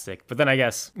fantastic. But then I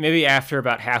guess maybe after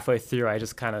about halfway through, I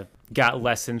just kind of got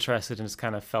less interested and just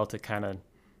kind of felt it kind of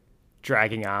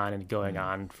dragging on and going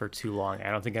on for too long. I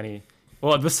don't think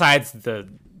besides the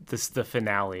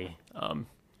finale,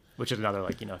 which is another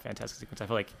like, fantastic sequence. I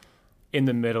feel like in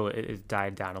the middle, it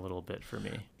died down a little bit for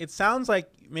me. It sounds like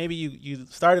maybe you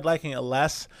started liking it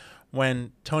less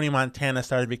when Tony Montana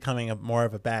started becoming more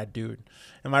of a bad dude.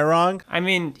 Am I wrong? I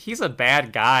mean, he's a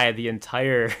bad guy the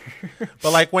entire.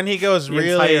 But like when he gets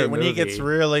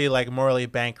really like morally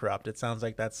bankrupt, it sounds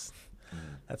like that's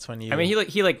when you. I mean,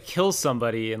 he like kills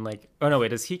somebody and like. Oh no, wait,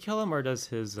 does he kill him or does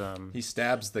his He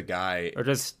stabs the guy. Or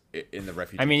does in the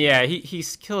refugee. I mean, yeah, he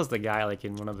kills the guy like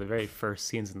in one of the very first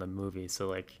scenes in the movie. So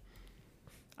like,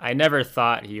 I never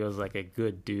thought he was like a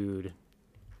good dude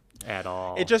at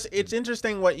all. It's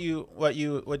interesting what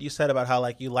you said about how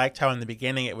like you liked how in the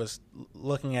beginning it was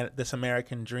looking at this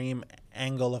American dream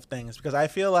angle of things, because I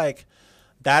feel like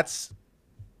that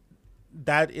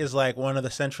is like one of the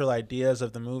central ideas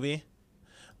of the movie,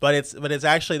 but it's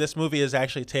actually, this movie is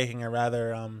actually taking a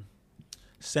rather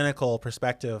cynical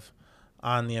perspective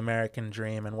on the American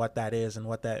dream and what that is and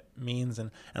what that means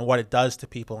and what it does to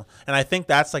people. And I think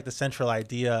that's like the central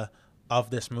idea of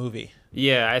this movie.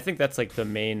 Yeah, I think that's like the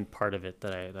main part of it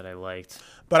that I liked.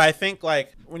 But I think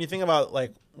like when you think about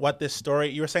like what this story,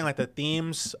 you were saying like the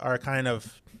themes are kind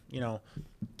of,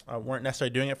 weren't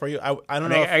necessarily doing it for you. I don't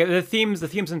know. The themes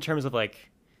in terms of like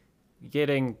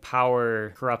getting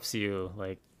power corrupts you,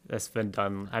 like that's been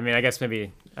done. I mean, I guess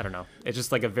maybe, I don't know. It's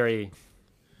just like a very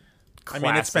classic.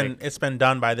 I mean, it's been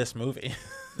done by this movie.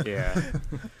 Yeah.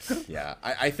 Yeah,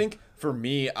 I think for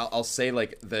me, I'll say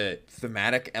like the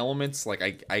thematic elements.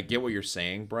 Like I get what you're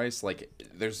saying, Bryce. Like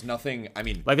there's nothing. I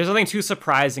mean, like there's nothing too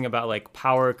surprising about like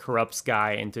power corrupts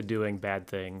guy into doing bad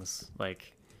things.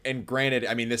 Like, and granted,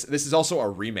 I mean this is also a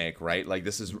remake, right? Like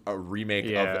this is a remake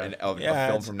of a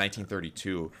film from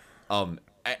 1932.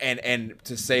 And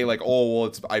to say like, oh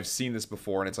well, I've seen this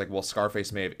before, and it's like, well,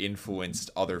 Scarface may have has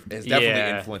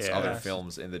definitely influenced other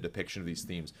films in the depiction of these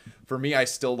themes. For me, I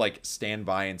still like stand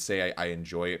by and say I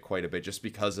enjoy it quite a bit, just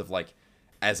because of like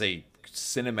as a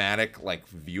cinematic like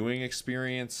viewing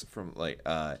experience from like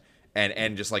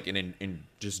and just like in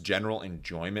just general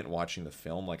enjoyment watching the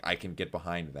film. Like I can get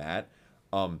behind that.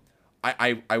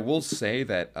 I will say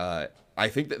that I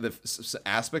think that the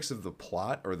aspects of the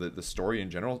plot or the story in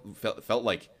general felt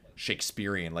like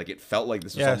Shakespearean. Like it felt like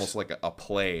this was almost like a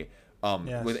play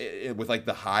with like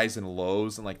the highs and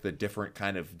lows and like the different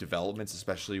kind of developments,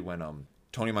 especially when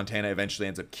Tony Montana eventually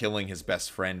ends up killing his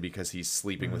best friend because he's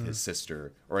sleeping with his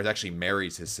sister, or actually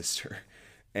marries his sister.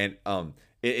 And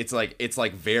it's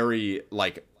like very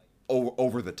like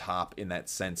over the top in that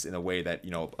sense, in a way that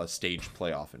a stage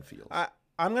play often feels.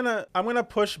 I'm gonna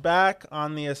push back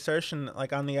on the assertion,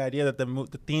 like on the idea that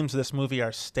the themes of this movie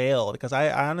are stale, because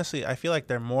I honestly feel like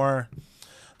they're more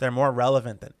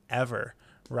relevant than ever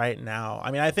right now. I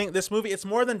mean, I think this movie, it's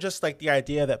more than just like the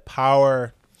idea that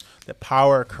power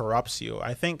corrupts you.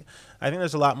 I think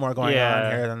there's a lot more going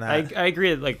on here than that. I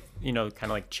agree that like kind of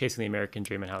like chasing the American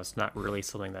dream and how it's not really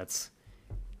something that's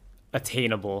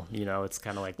attainable. It's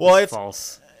kind of like it's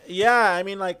false. Yeah, I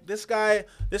mean, like this guy.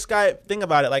 Think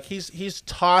about it. Like he's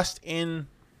tossed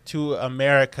into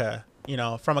America,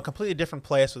 from a completely different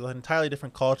place with an entirely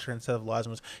different culture and set of laws.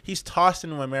 He's tossed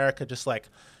into America just like,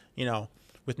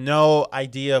 with no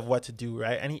idea of what to do,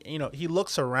 right? And he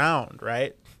looks around,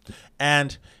 right,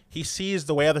 and he sees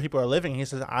the way other people are living. And he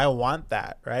says, "I want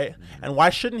that," right? Mm-hmm. And why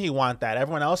shouldn't he want that?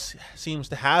 Everyone else seems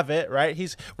to have it,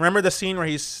 right? Remember the scene where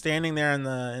he's standing there in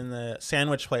the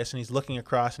sandwich place and he's looking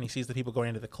across and he sees the people going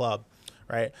into the club,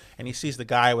 right? And he sees the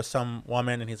guy with some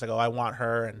woman and he's like, "Oh, I want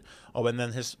her." And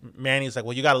then his Manny's like,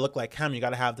 "Well, you got to look like him. You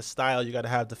got to have the style. You got to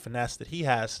have the finesse that he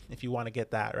has if you want to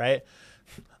get that," right?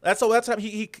 That's how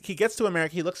he gets to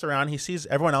America. He looks around. He sees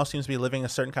everyone else seems to be living a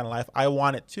certain kind of life. I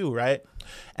want it too, right?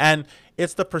 And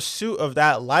it's the pursuit of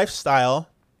that lifestyle,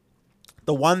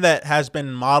 the one that has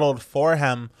been modeled for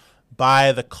him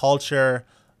by the culture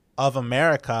of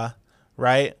America,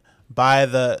 right? By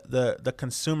the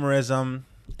consumerism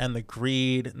and the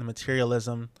greed and the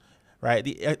materialism, right?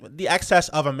 The excess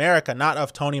of America, not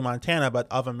of Tony Montana, but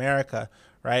of America,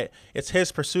 right? It's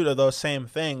his pursuit of those same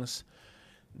things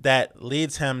that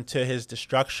leads him to his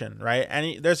destruction, right?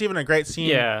 And there's even a great scene.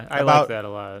 Yeah, I like that a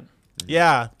lot.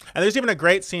 Yeah, and there's even a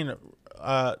great scene,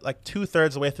 like 2/3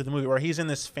 of the way through the movie, where he's in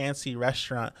this fancy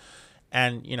restaurant,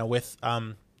 and with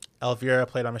Elvira,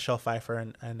 played by Michelle Pfeiffer,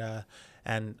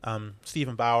 and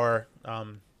Stephen Bauer,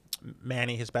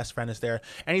 Manny, his best friend, is there,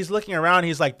 and he's looking around.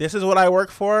 He's like, "This is what I work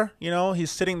for,"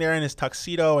 He's sitting there in his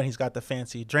tuxedo, and he's got the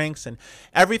fancy drinks and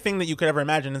everything that you could ever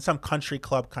imagine in some country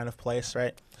club kind of place,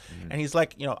 right? Mm-hmm. And he's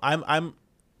like,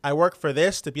 I work for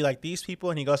this to be like these people,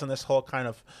 and he goes on this whole kind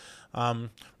of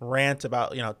rant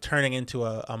about turning into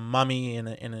a mummy in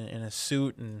a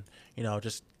suit, and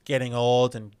just getting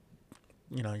old, and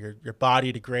your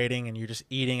body degrading, and you're just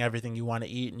eating everything you want to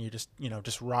eat, and you're just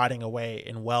just rotting away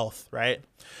in wealth, right?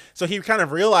 So he kind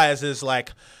of realizes,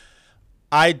 like,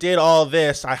 I did all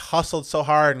this, I hustled so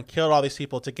hard and killed all these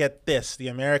people to get this, the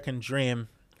American dream,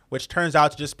 which turns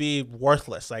out to just be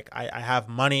worthless. Like, I have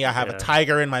money, I have a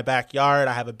tiger in my backyard,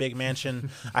 I have a big mansion,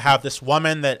 I have this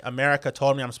woman that America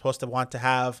told me I'm supposed to want to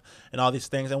have, and all these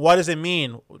things. And what does it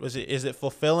mean? Is it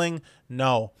fulfilling?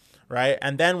 No, right?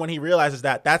 And then when he realizes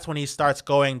that, that's when he starts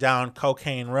going down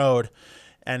cocaine road,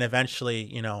 and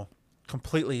eventually,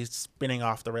 completely spinning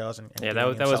off the rails. And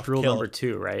that was rule number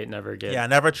 2, right?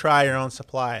 Never try your own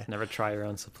supply. Never try your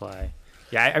own supply.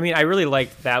 Yeah, I mean, I really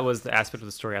liked, that was the aspect of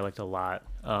the story I liked a lot.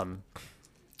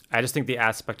 I just think the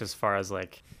aspect as far as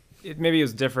like, maybe it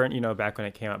was different, back when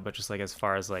it came out, but just like as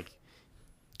far as like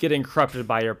getting corrupted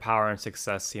by your power and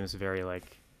success seems very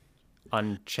like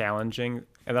unchallenging.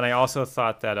 And then I also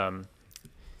thought that,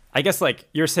 I guess like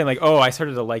you're saying like, oh, I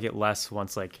started to like it less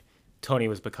once like Tony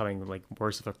was becoming like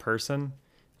worse of a person.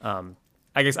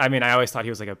 I guess, I mean, I always thought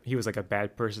he was like a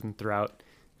bad person throughout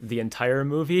the entire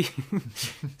movie.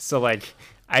 So like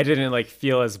I didn't like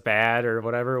feel as bad or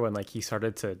whatever when like he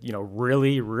started to, you know,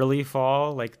 really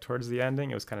fall like towards the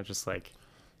ending. It was kind of just like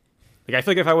I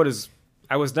feel like if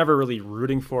I was never really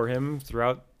rooting for him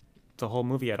throughout the whole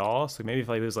movie at all. So maybe if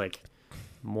I was like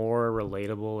more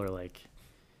relatable, or like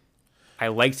I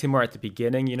liked him more at the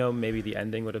beginning, you know, maybe the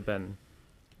ending would have been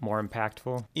more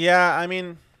impactful. Yeah, I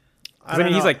mean, I don't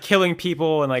mean, he's know. like killing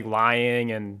people and like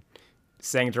lying and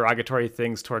saying derogatory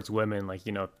things towards women, like,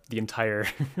 you know, the entire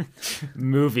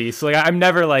movie. So like I'm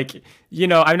never like, you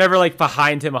know, I'm never like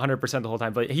behind him 100% the whole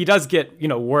time, but he does get, you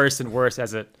know, worse and worse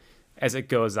as it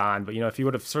goes on. But, you know, if he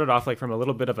would have started off like from a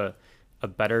little bit of a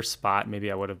better spot,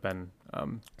 maybe I would have been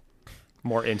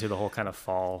more into the whole kind of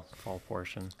fall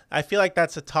portion. I feel like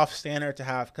that's a tough standard to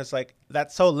have, because like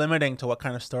that's so limiting to what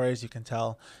kind of stories you can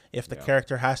tell if the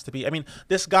character has to be. I mean,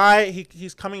 this guy,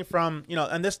 he's coming from, you know,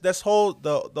 and this whole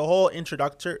the whole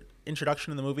introduction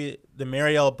in the movie, the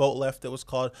Mariel boat lift, it was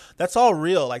called, that's all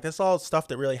real. Like that's all stuff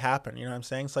that really happened. You know what I'm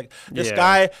saying? It's like this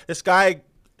guy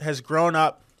has grown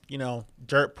up, you know,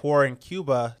 dirt poor in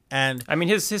Cuba. And I mean,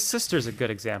 his sister's a good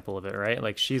example of it, right?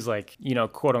 Like she's like, you know,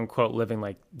 quote unquote living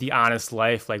like the honest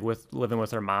life, like living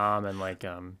with her mom and like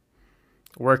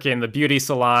working the beauty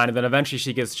salon, and then eventually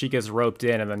she gets roped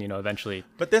in, and then, you know, eventually.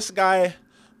 But this guy,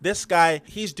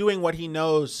 he's doing what he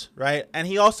knows, right? And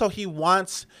he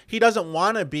doesn't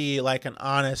want to be like an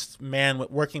honest man,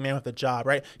 working man with a job,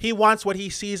 right? He wants what he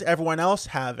sees everyone else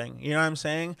having. You know what I'm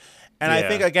saying? And I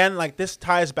think, again, like this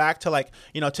ties back to like,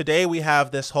 you know, today we have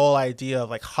this whole idea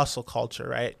of like hustle culture,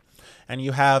 right? And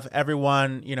you have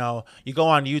everyone, you know, you go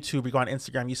on YouTube, you go on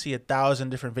Instagram, you see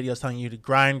 1,000 different videos telling you to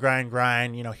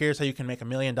grind. You know, here's how you can make $1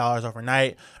 million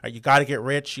overnight. Right? You got to get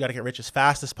rich. You got to get rich as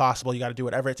fast as possible. You got to do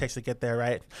whatever it takes to get there,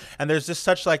 right? And there's just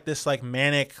such like this like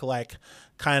manic like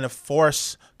kind of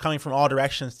force coming from all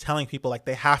directions telling people like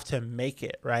they have to make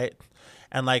it, right?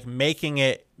 And like making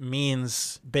it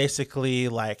means basically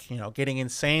like, you know, getting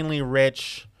insanely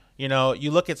rich. You know,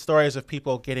 you look at stories of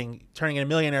people turning into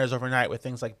millionaires overnight with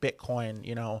things like Bitcoin.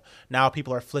 You know, now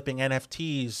people are flipping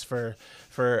NFTs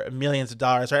for millions of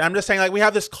dollars, right? I'm just saying, like, we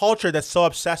have this culture that's so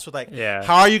obsessed with like,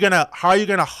 how are you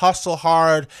gonna hustle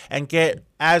hard and get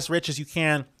as rich as you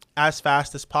can as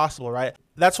fast as possible, right?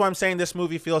 That's why I'm saying this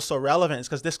movie feels so relevant, is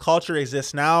because this culture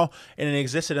exists now and it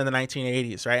existed in the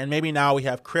 1980s, right? And maybe now we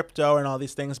have crypto and all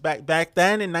these things. Back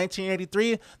then in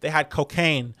 1983, they had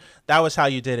cocaine. That was how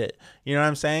you did it. You know what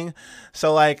I'm saying?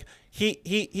 So like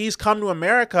he's come to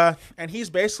America and he's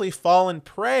basically fallen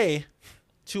prey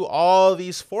to all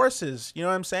these forces. You know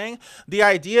what I'm saying? The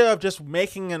idea of just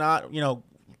making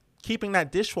keeping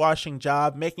that dishwashing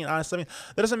job, making an honest living,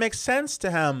 that doesn't make sense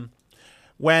to him.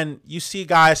 When you see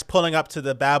guys pulling up to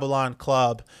the Babylon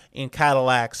Club in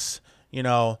Cadillacs, you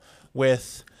know,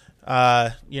 with,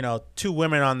 you know, 2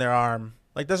 women on their arm,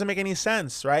 like, doesn't make any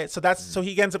sense, right? So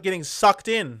he ends up getting sucked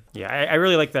in. Yeah, I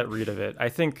really like that read of it. I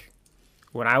think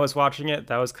when I was watching it,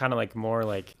 that was kind of like more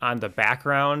like on the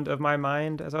background of my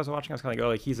mind as I was watching. I was kind of like, oh,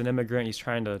 like he's an immigrant, he's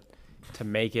trying to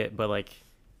make it, but like,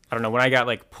 I don't know, when I got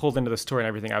like pulled into the story and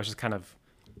everything, I was just kind of,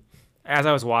 as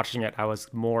I was watching it, I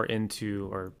was more into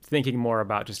or thinking more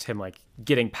about just him like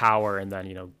getting power and then,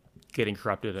 you know, getting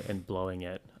corrupted and blowing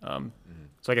it.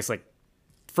 So I guess like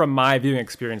from my viewing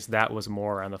experience, that was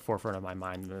more on the forefront of my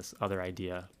mind than this other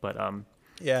idea. But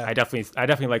yeah, I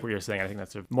definitely like what you're saying. I think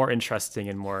that's a more interesting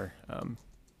and more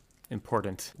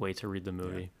important way to read the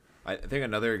movie. I think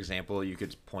another example you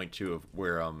could point to of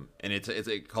where and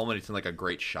it culminates in like a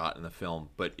great shot in the film,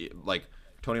 but like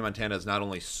Tony Montana has not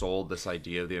only sold this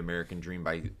idea of the American dream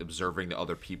by observing the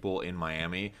other people in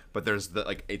Miami, but there's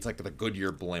it's like the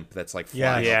Goodyear blimp that's like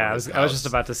flying over I his was house. just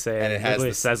about to say, and it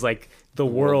literally says like the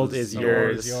world is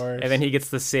yours, yours, and then he gets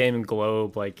the same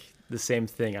globe, like the same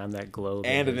thing on that globe,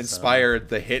 and it inspired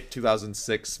the hit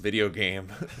 2006 video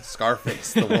game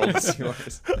Scarface. The world is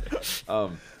yours.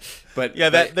 But yeah,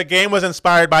 the game was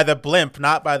inspired by the blimp,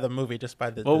 not by the movie, just by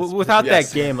the. Well, without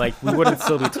that game, like we wouldn't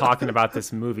still be talking about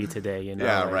this movie today, you know?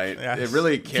 Yeah, like, right. Yeah. It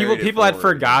really carried people had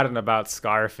forward. forgotten about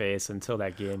Scarface until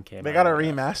that game came out. They got to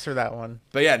remaster that one.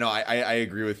 But yeah, no, I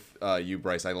agree with you,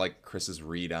 Bryce. I like Chris's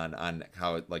read on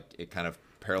how it kind of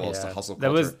parallels to hustle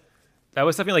culture. That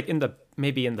was something like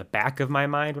maybe in the back of my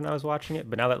mind when I was watching it,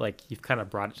 but now that like you've kind of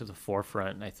brought it to the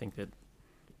forefront, I think that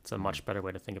it's a much better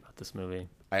way to think about this movie.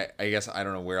 I guess I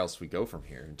don't know where else we go from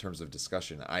here in terms of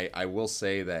discussion. I will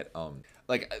say that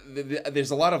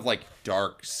there's a lot of like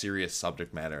dark, serious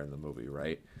subject matter in the movie,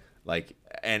 right? Like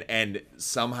and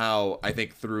somehow I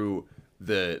think through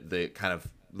the kind of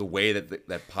the way that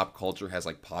that pop culture has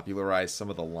like popularized some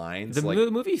of the lines. The like,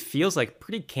 movie feels like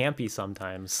pretty campy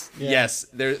sometimes. Yes,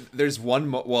 there's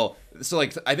one. Well, so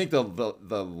like I think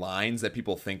the lines that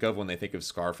people think of when they think of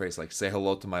Scarface, like "say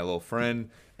hello to my little friend,"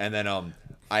 and then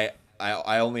I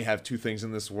only have two things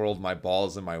in this world: my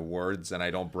balls and my words, and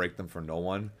I don't break them for no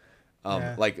one.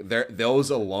 Like those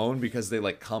alone, because they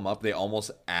like come up, they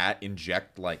almost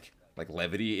inject like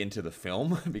levity into the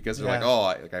film because they're like, oh,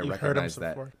 I recognize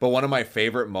that. Before. But one of my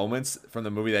favorite moments from the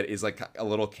movie that is like a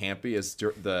little campy is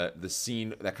the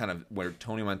scene that kind of where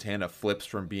Tony Montana flips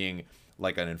from being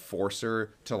like an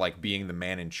enforcer to like being the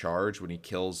man in charge when he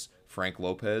kills Frank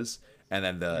Lopez and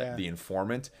then the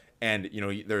informant. And you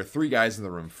know, there are three guys in the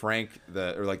room: Frank,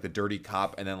 the dirty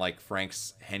cop, and then like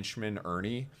Frank's henchman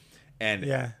Ernie. And,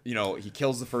 you know, he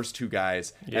kills the first two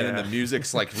guys, and then the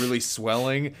music's, like, really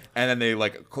swelling, and then they,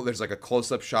 like, there's, like, a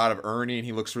close-up shot of Ernie, and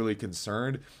he looks really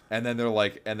concerned, and then they're,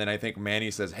 like, and then I think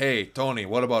Manny says, hey, Tony,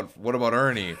 what about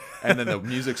Ernie? And then the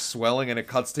music's swelling, and it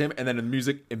cuts to him, and then the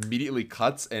music immediately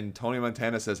cuts, and Tony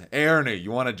Montana says, hey, Ernie,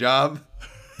 you want a job?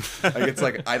 Like, it's,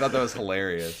 like, I thought that was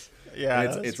hilarious. Yeah,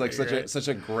 and it's like, such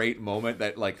a great moment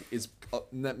that, like, is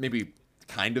maybe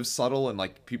kind of subtle, and,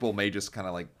 like, people may just kind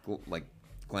of, like,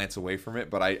 glance away from it,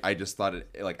 but I just thought it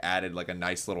like added like a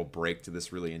nice little break to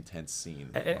this really intense scene.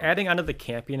 Adding onto the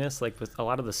campiness, like with a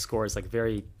lot of the scores, like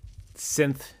very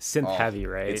synth heavy,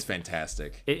 right? It's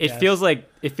fantastic. It feels like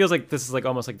this is like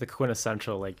almost like the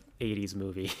quintessential like 80s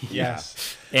movie.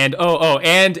 Yes. And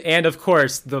and of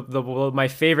course the my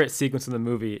favorite sequence in the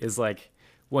movie is like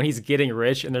when he's getting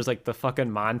rich and there's like the fucking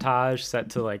montage set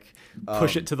to like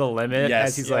push it to the limit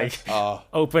as he's like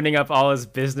opening up all his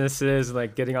businesses and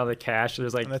like getting all the cash.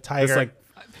 There's like this like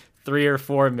 3 or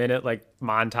 4 minute like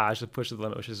montage to push to the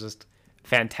limit, which is just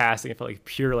fantastic. It felt like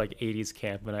pure like 80s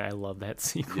camp, and I love that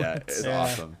sequence. Yeah, it's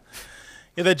awesome.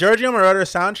 Yeah, the Giorgio Moroder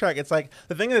soundtrack, it's like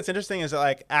the thing that's interesting is that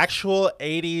like actual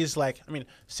 80s, like, I mean,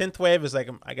 synthwave is like,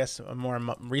 I guess a more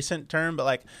recent term, but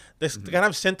like this the kind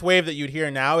of synthwave that you'd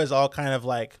hear now is all kind of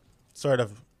like sort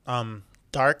of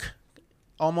dark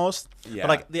almost. Yeah. But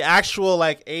like the actual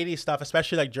like 80s stuff,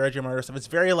 especially like Giorgio Moroder stuff, it's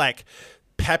very like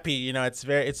peppy, you know, it's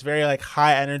very like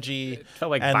high energy. It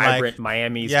felt like vibrant, like,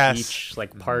 Miami's beach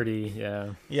like party.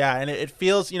 Yeah, and it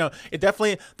feels, you know, it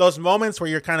definitely, those moments where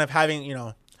you're kind of having, you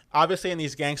know, obviously in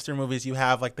these gangster movies you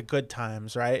have like the good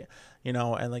times, right? You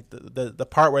know, and like the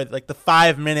part where like the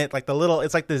 5 minute, like the little,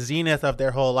 it's like the zenith of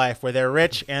their whole life where they're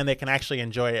rich and they can actually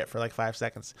enjoy it for like 5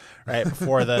 seconds, right?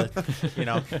 Before the, you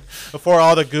know, before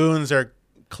all the goons are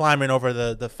climbing over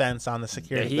the fence on the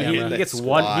security camera. He gets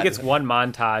one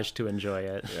montage to enjoy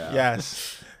it. Yeah.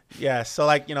 Yes. So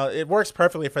like, you know, it works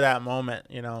perfectly for that moment,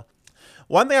 you know.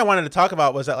 One thing I wanted to talk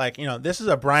about was that, like, you know, this is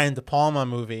a Brian De Palma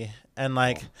movie, and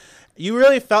like you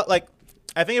really felt like,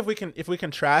 I think if we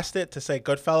contrast it to say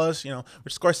Goodfellas, you know,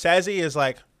 which Scorsese is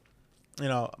like, you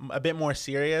know, a bit more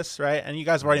serious, right? And you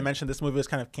guys have already mentioned this movie was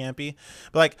kind of campy,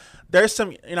 but like there's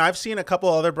some, you know, I've seen a couple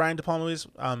other Brian De Palma movies.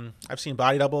 I've seen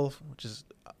Body Double, which is,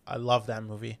 I love that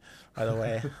movie, by the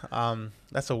way.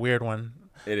 That's a weird one.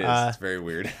 It is. It's very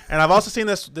weird. And I've also seen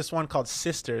this one called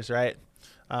Sisters, right?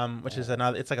 Which is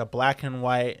another. It's like a black and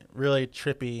white, really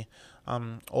trippy,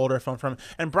 older film from.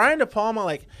 And Brian De Palma,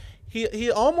 like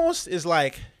he almost is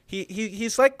like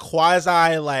he's like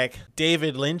quasi like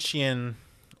David Lynchian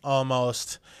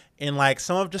almost in like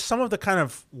some of the kind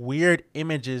of weird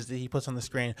images that he puts on the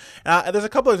screen. There's a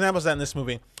couple examples of that in this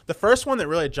movie. The first one that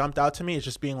really jumped out to me is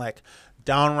just being like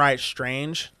downright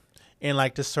strange in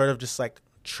like this sort of just like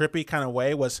trippy kind of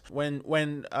way was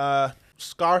when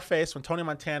Scarface, when Tony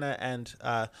Montana and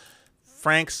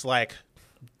Frank's like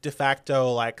de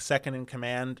facto like second in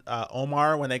command,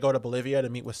 Omar, when they go to Bolivia to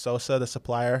meet with Sosa, the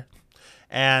supplier,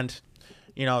 and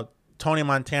you know Tony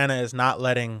Montana is not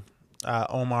letting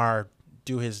Omar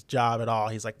do his job at all.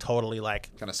 He's like totally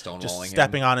like kind of stonewalling, just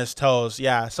stepping on his toes.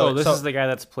 Yeah. So this is the guy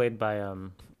that's played by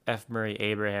F. Murray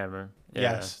Abraham.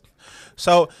 Yes.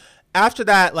 So after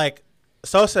that, like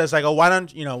Sosa is like, oh, why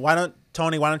don't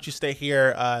Tony, why don't you stay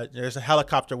here? There's a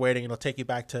helicopter waiting. It'll take you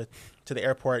back to the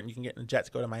airport, and you can get in a jet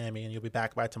to go to Miami, and you'll be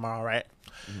back by tomorrow, right?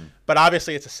 Mm-hmm. But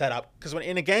obviously, it's a setup because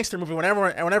in a gangster movie, whenever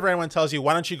anyone tells you,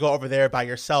 why don't you go over there by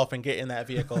yourself and get in that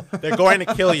vehicle, they're going to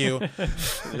kill you.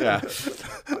 Yeah,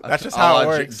 that's just how it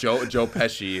works. Joe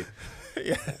Pesci,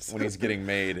 yes, when he's getting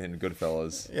made in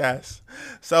Goodfellas. Yes,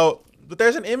 so. But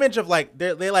there's an image of like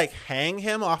they like hang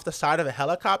him off the side of a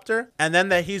helicopter, and then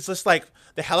that he's just like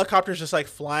the helicopter's just like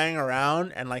flying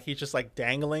around, and like he's just like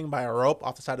dangling by a rope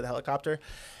off the side of the helicopter,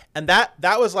 and that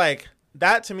was like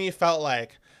that to me felt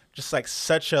like just like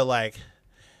such a like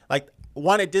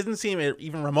one, it didn't seem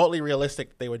even remotely realistic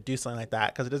that they would do something like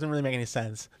that because it doesn't really make any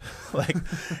sense. Like,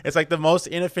 it's like the most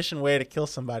inefficient way to kill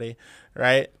somebody,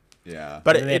 right? Yeah.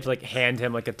 But And then they have to like hand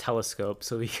him like a telescope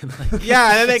so he can like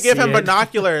yeah, and then they give see him it.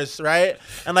 binoculars, right?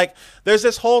 And like, there's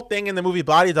this whole thing in the movie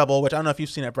Body Double, which I don't know if you've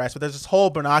seen it, Bryce, but there's this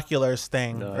whole binoculars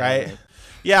thing, No, I right? haven't.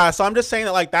 Yeah, so I'm just saying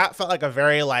that like that felt like a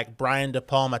very like Brian De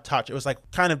Palma touch. It was like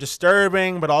kind of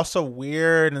disturbing, but also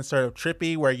weird and sort of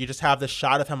trippy, where you just have this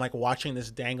shot of him like watching this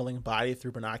dangling body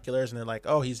through binoculars, and they're like,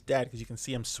 oh, he's dead because you can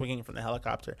see him swinging from the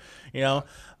helicopter, you know.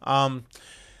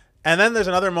 And then there's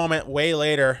another moment way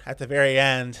later at the very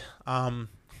end,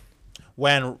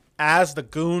 when as the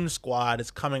goon squad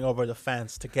is coming over the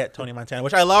fence to get Tony Montana,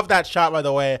 which I love that shot, by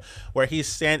the way, where he's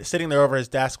sitting there over his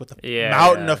desk with a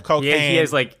mountain of cocaine. He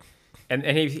has like, and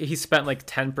he spent like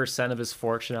 10% of his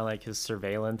fortune on like his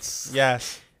surveillance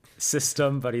Yes.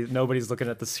 system, but nobody's looking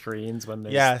at the screens when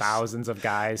there's Yes. thousands of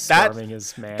guys That- storming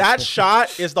his man. That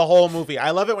shot is the whole movie. I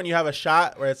love it when you have a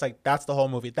shot where it's like, that's the whole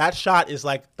movie. That shot is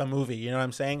like the movie. You know what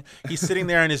I'm saying? He's sitting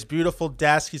there in his beautiful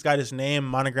desk. He's got his name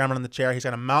monogrammed on the chair. He's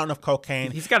got a mountain of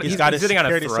cocaine. He's his sitting on a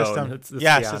security throne. system. Let's be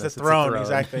Yes, honest, it's a throne.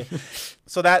 Exactly.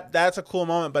 So that's a cool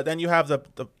moment. But then you have the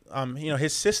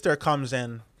his sister comes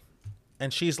in,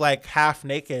 and she's like half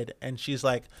naked, and she's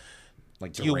like,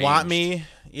 do you want me?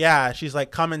 Yeah, she's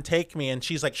like, come and take me, and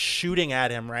she's like shooting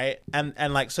at him, right? And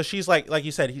like, so she's like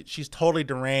you said, she's totally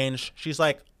deranged. She's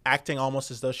like acting almost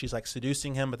as though she's like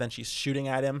seducing him, but then she's shooting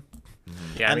at him.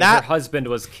 Yeah, And her husband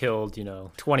was killed,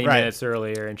 20 Right. minutes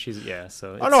earlier, and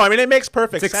so Oh no, I mean, it makes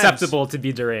perfect it's sense. acceptable to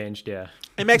be deranged, yeah.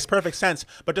 It makes perfect sense.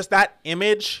 But just that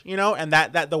image, and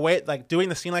that the way, like doing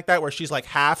the scene like that where she's like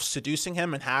half seducing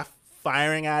him and half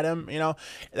firing at him,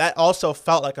 that also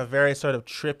felt like a very sort of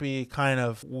trippy, kind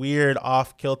of weird,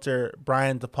 off-kilter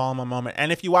Brian De Palma moment.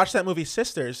 And if you watch that movie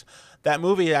Sisters, that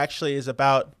movie actually is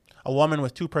about a woman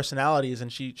with two personalities,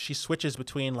 and she switches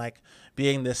between like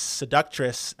being this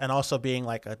seductress and also being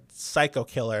like a psycho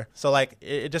killer. So like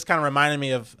it just kind of reminded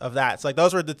me of that. It's like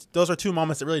those are two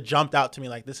moments that really jumped out to me.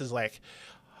 Like, this is like,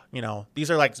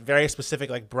 these are like very specific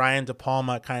like Brian De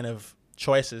Palma kind of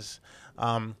choices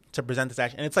to present this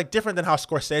action. And it's like different than how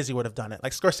Scorsese would have done it.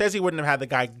 Like, Scorsese wouldn't have had the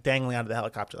guy dangling out of the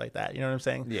helicopter like that. You know what I'm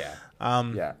saying? Yeah.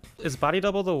 Yeah. Is Body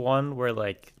Double the one where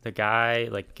like the guy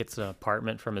like gets an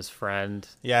apartment from his friend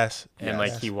Yes. and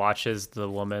like he watches the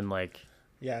woman like,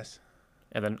 Yes.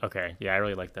 and then okay, yeah, I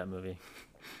really like that movie.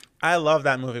 I love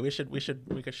that movie. We should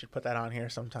put that on here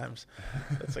sometimes.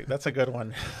 That's a good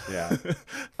one. Yeah.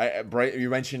 You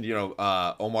mentioned,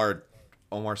 Omar,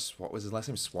 what was his last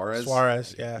name? Suarez?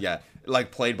 Suarez, yeah. Yeah.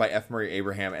 Like, played by F. Murray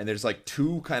Abraham. And there's like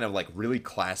two kind of like really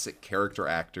classic character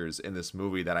actors in this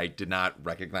movie that I did not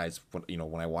recognize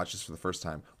when I watched this for the first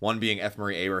time. One being F.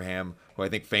 Murray Abraham, who I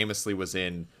think famously was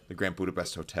in the Grand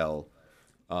Budapest Hotel.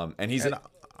 And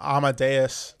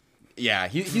Amadeus. Yeah,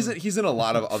 he's in a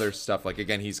lot of other stuff. Like,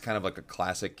 again, he's kind of like a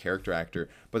classic character actor.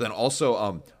 But then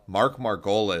also Mark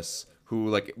Margolis, who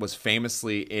like was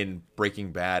famously in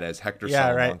Breaking Bad as Hector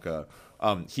Salamanca.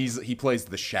 Right. He plays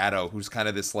the Shadow, who's kind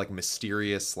of this like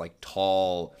mysterious, like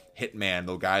tall hitman,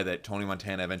 the guy that Tony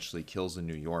Montana eventually kills in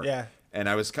New York. Yeah. And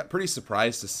I was pretty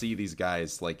surprised to see these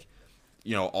guys like,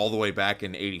 all the way back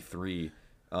in '83.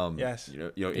 Yes.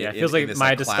 It feels like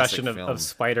my discussion of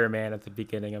Spider-Man at the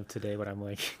beginning of today, when I'm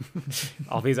like,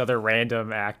 all these other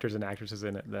random actors and actresses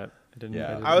in it that I didn't.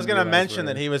 Yeah. I was gonna mention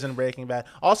that he was in Breaking Bad.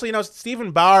 Also,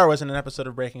 Stephen Bauer was in an episode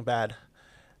of Breaking Bad.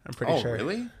 I'm pretty sure. Oh,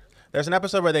 really? There's an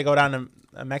episode where they go down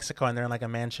to Mexico and they're in like a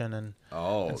mansion,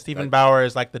 and Stephen that... Bauer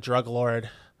is like the drug lord.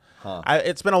 Huh.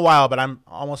 It's been a while, but I'm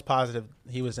almost positive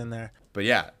he was in there. But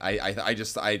yeah,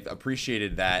 I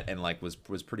appreciated that and like was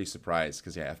pretty surprised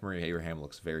because F. Murray Abraham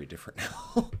looks very different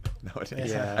now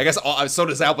nowadays. Yeah. I guess so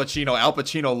does Al Pacino. Al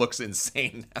Pacino looks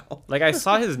insane now. Like, I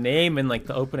saw his name in like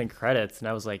the opening credits and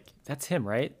I was like, that's him,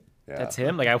 right? Yeah. That's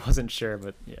him. Like, I wasn't sure,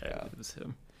 but yeah. It was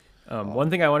him. One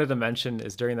thing I wanted to mention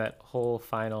is during that whole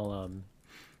final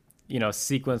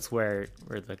sequence where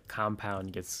the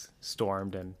compound gets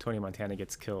stormed and Tony Montana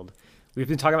gets killed. We've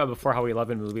been talking about before how we love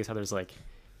in movies how there's like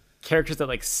characters that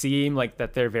like seem like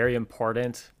that they're very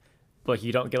important, but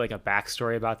you don't get like a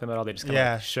backstory about them at all. They just kind of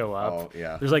like show up. Oh,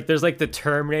 yeah. There's like the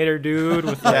Terminator dude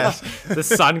with like, the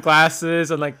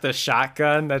sunglasses and like the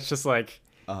shotgun. That's just like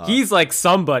he's like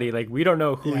somebody, like we don't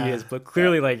know who he is, but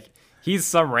clearly like he's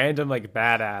some random like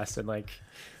badass. And like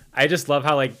I just love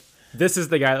how like this is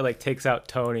the guy that like takes out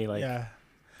Tony. Like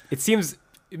it seems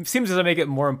to make it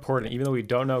more important, even though we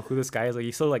don't know who this guy is. Like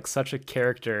he's still like such a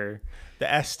character.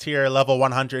 The S tier level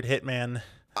 100 hitman.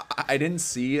 I didn't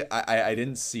see I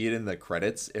didn't see it in the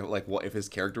credits if his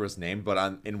character was named,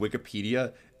 but in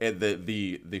Wikipedia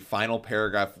the final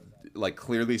paragraph like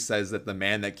clearly says that the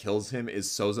man that kills him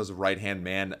is Souza's right-hand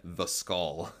man, the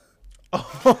Skull.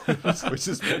 Which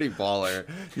is pretty baller.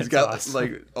 He's got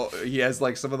awesome. He has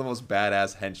like some of the most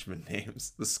badass henchman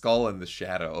names, the Skull and the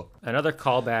Shadow. Another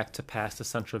callback to past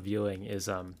essential viewing is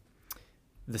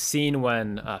the scene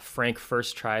when Frank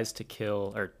first tries to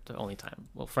kill, or the only time,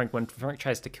 when Frank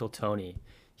tries to kill Tony,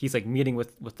 he's like meeting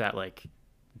with that like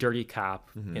dirty cop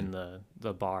in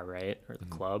the bar, right, or the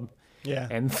club. Yeah.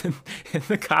 And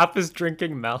the cop is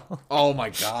drinking milk. Oh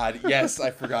my god, yes,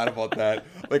 I forgot about that.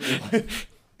 Like, like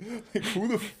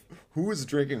who is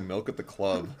drinking milk at the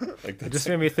club? Like, it just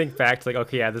made me think back to like,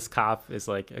 okay, yeah, this cop is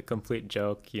like a complete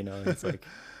joke, you know. It's like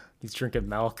he's drinking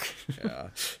milk. Yeah.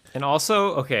 And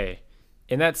also, okay,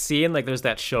 in that scene, like there's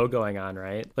that show going on,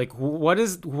 right? Like what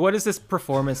is this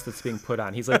performance that's being put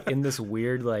on? He's like in this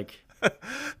weird like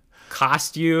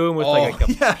costume with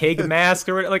like a pig mask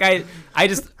or whatever. Like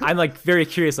I'm like very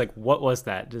curious, like what was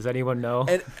that? Does anyone know?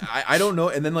 And I don't know.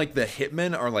 And then like the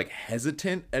hitmen are like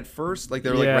hesitant at first, like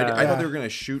they're like ready. I thought they were gonna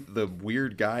shoot the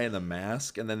weird guy in the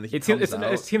mask, and then it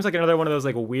seems like another one of those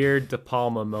like weird De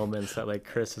Palma moments that like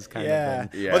Chris is kind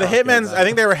of well, the hitmen's I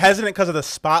think they were hesitant because of the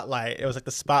spotlight. It was like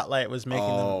the spotlight was making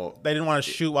them. They didn't want to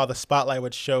shoot while the spotlight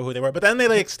would show who they were, but then they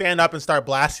like stand up and start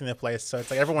blasting the place, so it's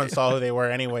like everyone saw who they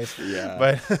were anyways. Yeah.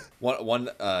 But one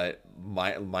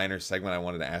minor segment I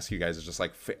wanted to ask you guys is just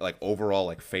like overall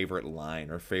like favorite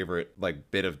line or favorite like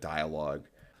bit of dialogue.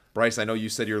 Bryce, I know you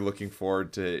said you're looking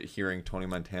forward to hearing Tony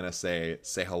Montana say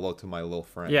hello to my little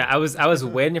friend. Yeah, I was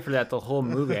waiting for that the whole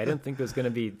movie. I didn't think I was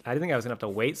gonna have to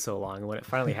wait so long. And when it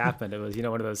finally happened, it was, you know,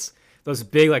 one of those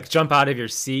big like jump out of your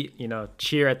seat, you know,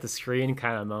 cheer at the screen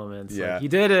kind of moments. Yeah, like, he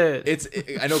did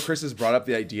it. I know Chris has brought up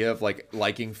the idea of like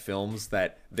liking films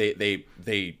that they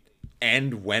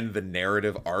end when the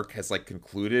narrative arc has like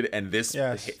concluded, and this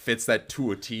fits that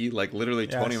to a T. Like literally,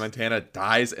 Tony Montana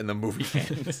dies and the movie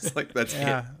ends. Like that's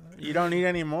it. You don't need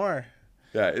any more.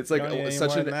 Yeah, it's like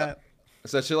such an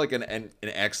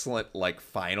excellent like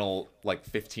final like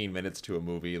 15 minutes to a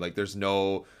movie. Like there's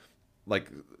no like,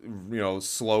 you know,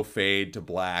 slow fade to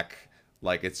black.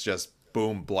 Like it's just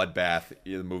boom, bloodbath.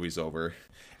 The movie's over.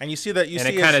 And you see that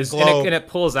and it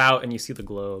pulls out and you see the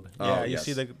globe. Yeah, you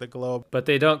see the globe. But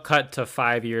they don't cut to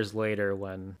 5 years later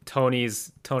when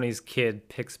Tony's kid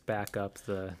picks back up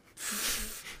the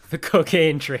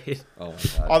cocaine trade. Oh my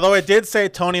god! Although it did say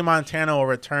Tony Montana will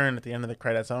return at the end of the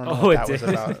credits. I don't know what that was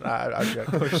about. I'm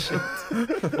joking. Oh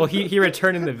shit! Well, he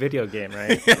returned in the video game,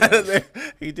 right?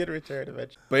 He did return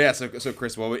eventually. But yeah, so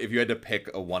Chris, what if you had to pick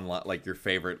a one like your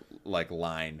favorite like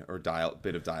line or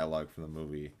bit of dialogue from the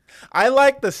movie? I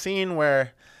like the scene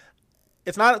where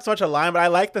it's not so much a line, but I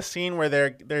like the scene where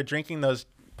they're drinking those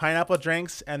pineapple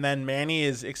drinks, and then Manny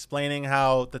is explaining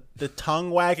how the tongue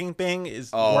wagging thing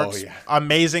works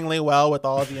amazingly well with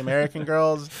all of the American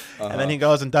girls, and then he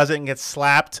goes and does it and gets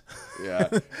slapped. Yeah,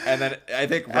 and then I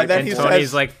think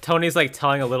Tony's like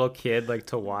telling a little kid like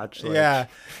to watch. Like,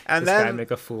 and this then guy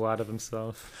make a fool out of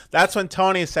himself. That's when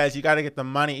Tony says you got to get the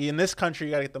money. In this country,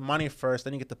 you got to get the money first,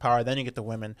 then you get the power, then you get the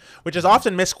women, which is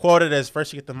often misquoted as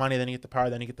first you get the money, then you get the power,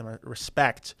 then you get the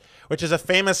respect, which is a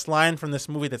famous line from this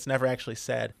movie that's never actually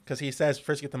said, because he says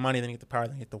first you get the money, then you get the power,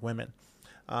 then you get the women.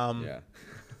 But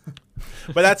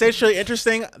that's actually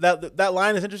interesting. That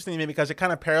line is interesting to me because it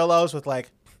kind of parallels with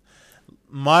like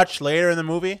much later in the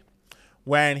movie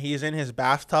when he's in his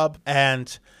bathtub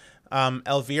and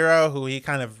Elvira, who he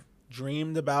kind of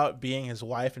dreamed about being his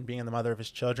wife and being the mother of his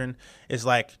children, is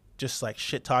like just like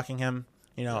shit talking him.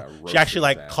 You know, she actually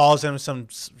like calls him some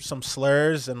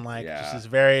slurs and like just is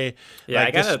very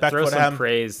I gotta throw some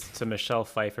praise to Michelle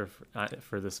Pfeiffer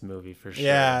for this movie for sure.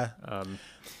 Yeah,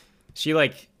 she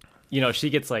like, you know, she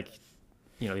gets like,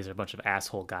 you know, these are a bunch of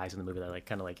asshole guys in the movie that like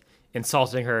kind of like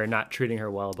insulting her and not treating her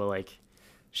well, but like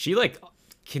she like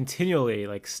continually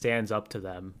like stands up to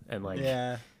them and like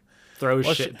throws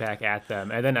shit back at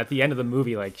them, and then at the end of the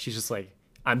movie like she's just like,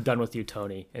 I'm done with you,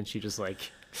 Tony, and she just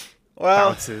like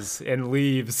bounces and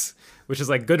leaves, which is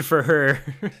like good for her.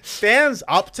 Stands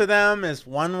up to them is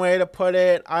one way to put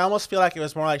it. I almost feel like it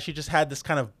was more like she just had this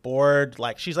kind of bored,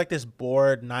 like she's like this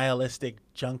bored nihilistic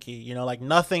junkie, you know, like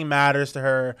nothing matters to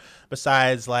her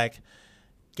besides like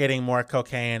getting more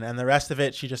cocaine, and the rest of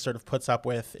it she just sort of puts up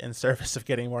with in service of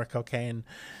getting more cocaine.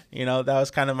 You know, that was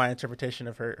kind of my interpretation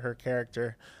of her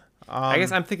character. I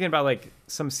guess I'm thinking about like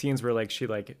some scenes where like she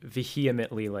like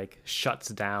vehemently like shuts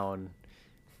down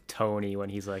Tony when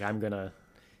he's like, I'm gonna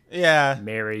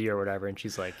marry you or whatever, and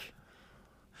she's like,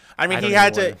 I mean, he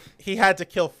had to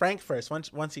kill Frank first.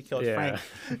 Once he killed Frank,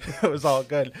 it was all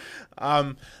good.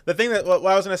 The thing that what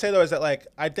I was gonna say though is that like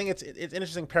I think it's an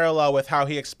interesting parallel with how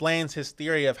he explains his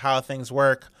theory of how things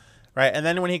work right? And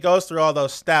then when he goes through all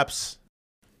those steps,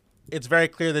 it's very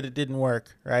clear that it didn't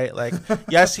work, right? Like,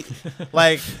 yes,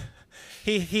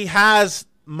 he has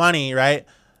money, right?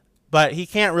 But he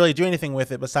can't really do anything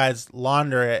with it besides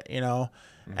launder it, you know.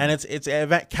 Mm-hmm. And it's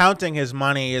counting his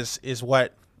money is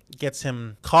what gets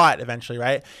him caught eventually,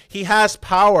 right? He has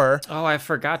power. Oh, I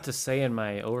forgot to say in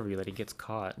my overview that he gets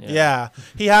caught. Yeah,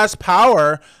 he has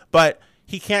power, but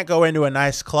he can't go into a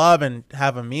nice club and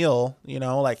have a meal, you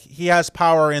know. Like, he has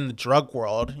power in the drug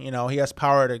world, you know. He has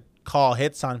power to call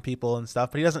hits on people and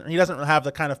stuff, but he doesn't have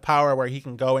the kind of power where he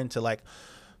can go into like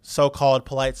so-called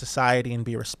polite society and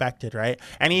be respected, right?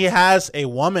 And he has a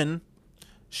woman,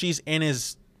 she's in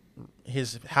his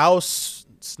house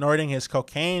snorting his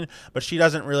cocaine, but she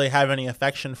doesn't really have any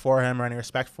affection for him or any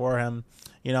respect for him,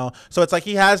 you know. So it's like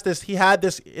he had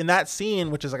this in that scene,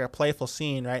 which is like a playful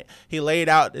scene, right? He laid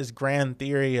out his grand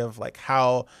theory of like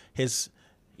how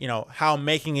how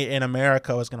making it in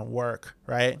America was going to work,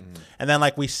 right? And then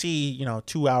like we see,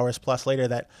 2 hours plus later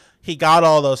that he got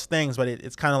all those things, but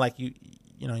it's kind of like you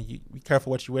be careful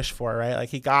what you wish for, right? Like,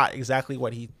 he got exactly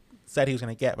what he said he was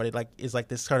going to get, but it is like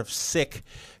this sort of sick,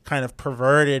 kind of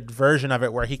perverted version of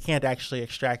it where he can't actually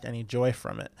extract any joy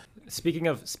from it. Speaking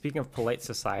of polite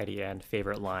society and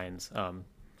favorite lines,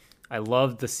 I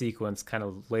loved the sequence kind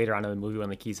of later on in the movie when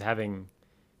like he's out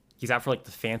for like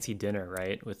the fancy dinner,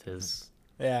 right, with his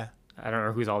I don't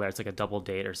know who's all there. It's like a double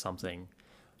date or something,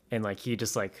 and like he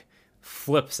just like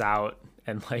flips out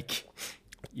and like.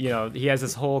 He has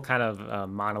this whole kind of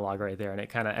monologue right there, and it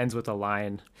kind of ends with a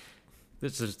line.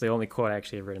 This is the only quote I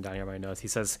actually have written down here in my notes. He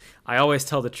says, "I always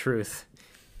tell the truth,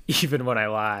 even when I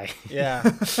lie."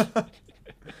 Yeah.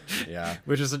 Yeah.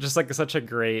 Which is just like such a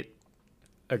great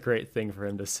thing for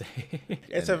him to say.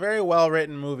 It's a very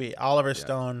well-written movie. Oliver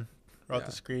Stone wrote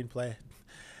the screenplay.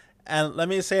 And let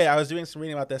me say, I was doing some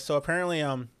reading about this. So apparently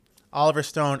Oliver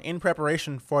Stone, in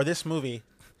preparation for this movie,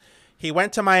 he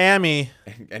went to Miami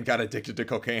and got addicted to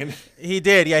cocaine. He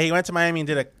did, yeah. He went to Miami and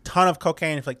did a ton of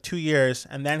cocaine for like 2 years,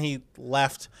 and then he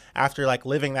left after like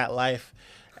living that life,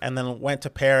 and then went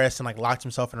to Paris and like locked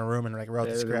himself in a room and like wrote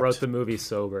the script. Wrote the movie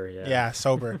sober. Yeah,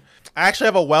 sober. I actually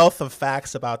have a wealth of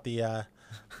facts about the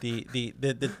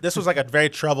this was like a very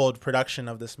troubled production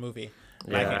of this movie.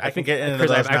 Yeah, I can get into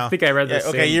those now. I think I read the same.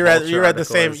 Okay, you read the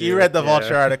same. You read the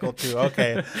Vulture article too.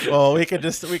 Okay, well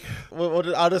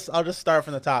I'll just start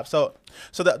from the top. So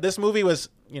this movie was,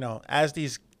 as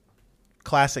these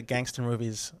classic gangster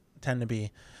movies tend to be,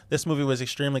 this movie was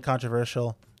extremely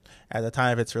controversial at the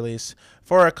time of its release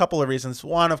for a couple of reasons.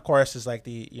 One, of course, is like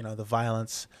the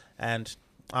violence, and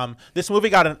this movie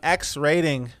got an X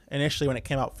rating initially when it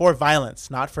came out for violence,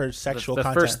 not for sexual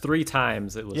content. The first 3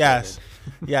 times it was. Yes.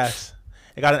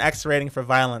 It got an X rating for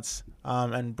violence,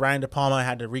 and Brian De Palma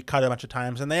had to recut it a bunch of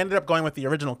times, and they ended up going with the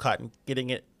original cut and getting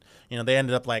it. They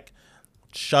ended up like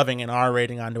shoving an R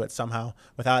rating onto it somehow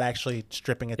without actually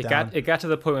stripping it down. It got to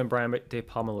the point when Brian De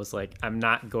Palma was like, "I'm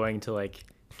not going to like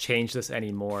change this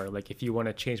anymore. Like, if you want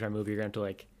to change my movie, you're going to have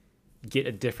to like get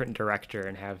a different director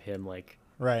and have him like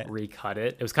recut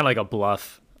it." It was kind of like a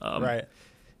bluff, right?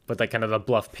 But like kind of the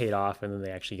bluff paid off, and then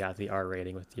they actually got the R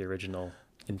rating with the original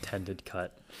intended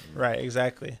cut. Right,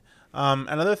 exactly.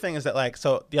 Another thing is that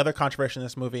the other controversy in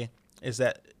this movie is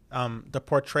that the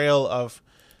portrayal of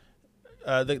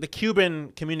the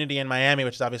Cuban community in Miami,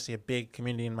 which is obviously a big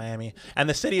community in Miami, and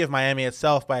the city of Miami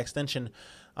itself by extension,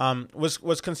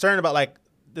 was concerned about like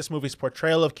this movie's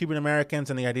portrayal of Cuban Americans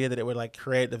and the idea that it would like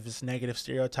create this negative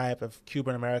stereotype of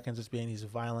Cuban Americans as being these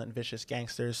violent, vicious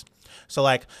gangsters. So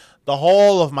like the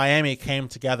whole of Miami came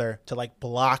together to like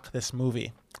block this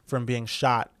movie from being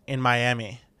shot in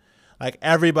Miami. Like,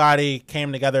 everybody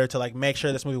came together to like make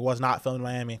sure this movie was not filmed in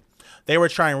Miami. They were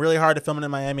trying really hard to film it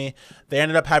in Miami. They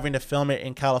ended up having to film it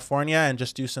in California and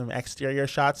just do some exterior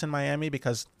shots in Miami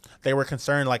because they were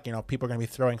concerned like, people are going to be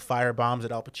throwing fire bombs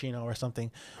at Al Pacino or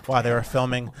something while they were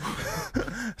filming.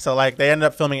 So like they ended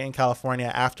up filming it in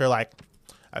California after like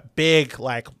a big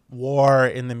like war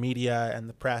in the media and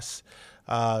the press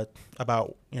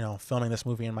about filming this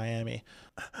movie in Miami.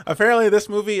 Apparently this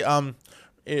movie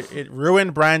it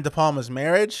ruined Brian De Palma's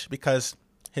marriage because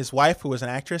his wife, who was an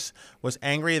actress, was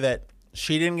angry that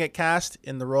she didn't get cast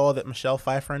in the role that Michelle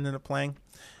Pfeiffer ended up playing.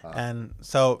 And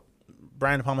so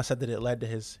Brian De Palma said that it led to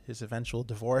his eventual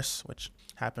divorce, which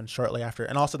happened shortly after.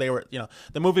 And also they were,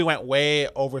 the movie went way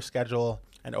over schedule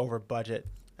and over budget,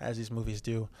 as these movies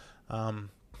do. I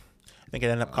think it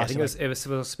ended up costing. I think it was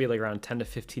supposed to be like around 10 to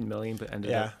 15 million, but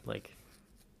ended up like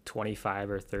 25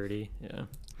 or 30. Yeah.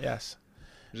 Yes.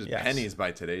 Just pennies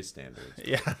by today's standards.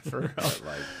 Yeah, for real.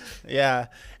 Yeah,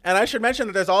 and I should mention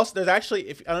that there's actually,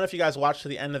 I don't know if you guys watched to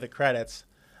the end of the credits,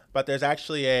 but there's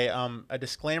actually a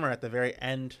disclaimer at the very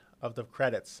end of the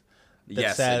credits.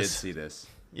 Yes, says, I did see this.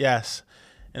 Yes.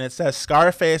 And it says,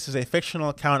 Scarface is a fictional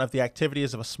account of the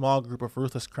activities of a small group of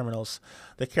ruthless criminals.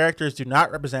 The characters do not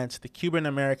represent the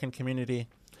Cuban-American community,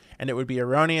 and it would be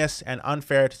erroneous and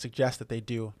unfair to suggest that they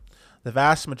do. The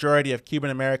vast majority of Cuban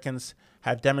Americans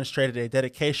have demonstrated a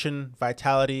dedication,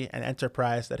 vitality, and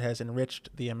enterprise that has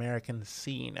enriched the American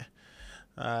scene.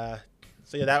 So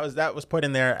yeah, that was put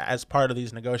in there as part of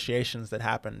these negotiations that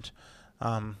happened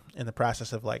in the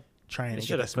process of like trying to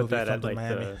get this movie filmed in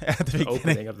Miami at the beginning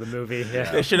opening of the movie. Yeah.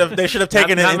 They should have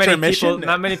taken an intermission.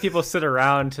 Not many people sit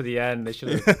around to the end. They should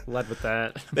have led with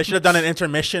that. They should have done an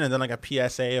intermission and then like a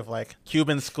PSA of like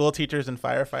Cuban school teachers and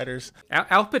firefighters.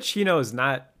 Al Pacino is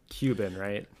not Cuban,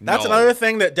 right? That's another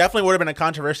thing that definitely would have been a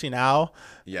controversy now.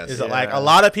 Yes. Is that like a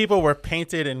lot of people were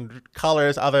painted in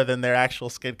colors other than their actual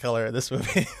skin color in this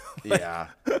movie. Yeah.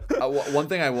 One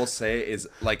thing I will say is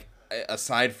like,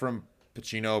 aside from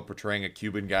Pacino portraying a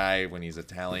Cuban guy when he's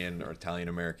Italian or Italian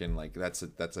American, like that's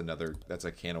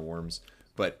a can of worms.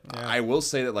 But yeah. I will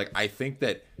say that like I think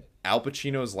that Al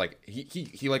Pacino is like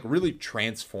he like really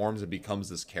transforms and becomes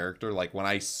this character. Like when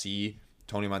I see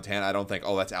Tony Montana, I don't think,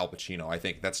 oh, that's Al Pacino. I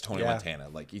think that's Tony Montana.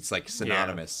 Like it's like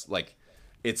synonymous. Yeah. Like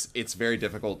it's very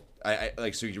difficult. I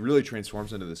like, so he really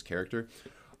transforms into this character.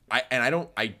 I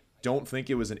don't think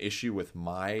it was an issue with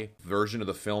my version of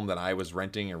the film that I was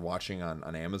renting or watching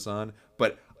on Amazon,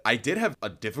 but I did have a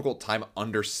difficult time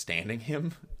understanding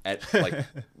him at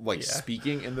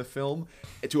speaking in the film,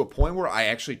 to a point where I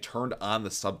actually turned on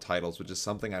the subtitles, which is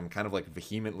something I'm kind of like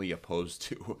vehemently opposed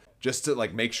to, just to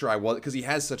like make sure I was, because he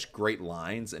has such great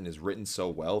lines and is written so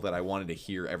well that I wanted to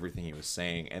hear everything he was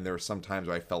saying. And there were some times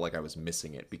where I felt like I was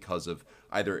missing it because of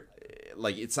either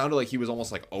like it sounded like he was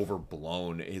almost like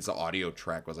overblown. His audio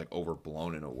track was like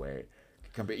overblown in a way,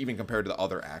 even compared to the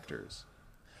other actors.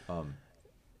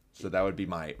 So that would be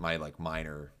my like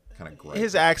minor kind of gripe.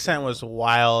 His accent was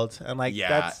wild, and like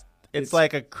it's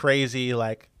like a crazy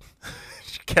like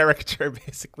caricature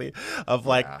basically of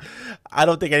like I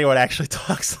don't think anyone actually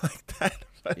talks like that.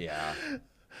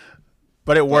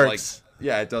 But it works. Like,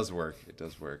 yeah, it does work. It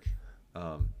does work.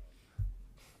 But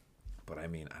I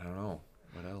mean, I don't know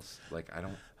what else. Like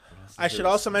I should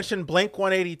also mention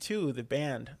Blink-182, the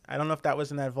band. I don't know if that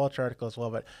was in that Vulture article as well,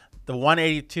 but the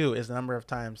 182 is the number of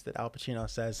times that Al Pacino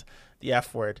says the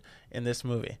F word in this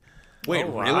movie. Wait,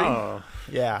 really?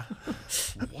 Yeah.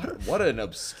 What an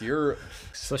obscure.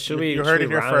 So should we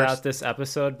round out this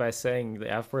episode by saying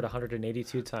the F word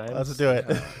 182 times? Let's do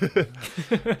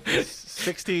it.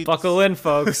 60. Buckle in,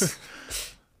 folks.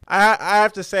 I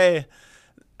have to say,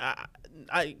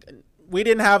 we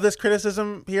didn't have this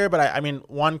criticism here, but I mean,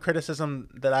 one criticism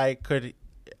that I could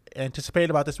anticipate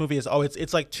about this movie is,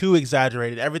 it's like too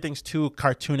exaggerated. Everything's too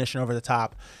cartoonish and over the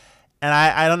top. And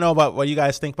I don't know about what you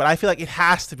guys think, but I feel like it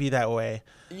has to be that way.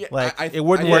 Yeah, like it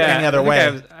wouldn't work any other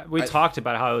way. We talked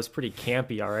about how it was pretty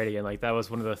campy already, and like that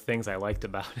was one of the things I liked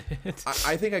about it.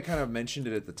 I think I kind of mentioned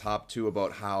it at the top too,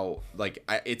 about how like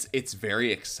it's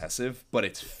very excessive, but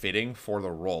it's fitting for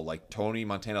the role. Like Tony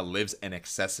Montana lives an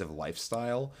excessive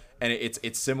lifestyle, and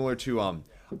it's similar to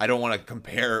I don't want to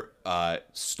compare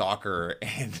Stalker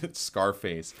and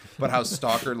Scarface, but how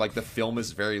Stalker, like the film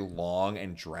is very long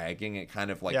and dragging. It kind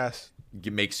of like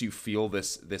makes you feel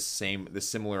this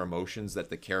similar emotions that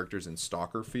the characters in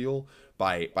Stalker feel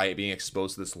by being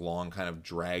exposed to this long kind of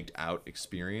dragged out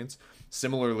experience.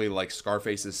 Similarly, like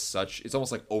Scarface is it's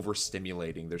almost like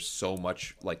overstimulating. There's so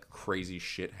much like crazy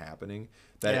shit happening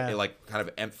that it like kind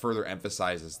of further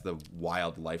emphasizes the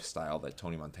wild lifestyle that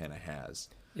Tony Montana has.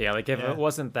 Yeah, like if it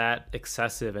wasn't that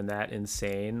excessive and that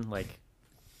insane, like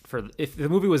if the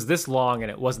movie was this long and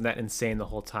it wasn't that insane the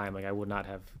whole time, like I would not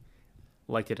have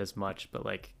liked it as much. But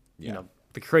like, you know,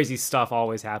 the crazy stuff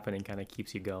always happening kind of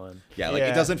keeps you going. Yeah, like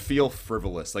it doesn't feel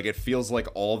frivolous. Like it feels like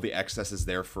all the excess is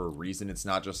there for a reason. It's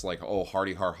not just like, oh,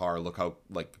 hardy har har, look how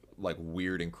like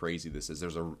weird and crazy this is.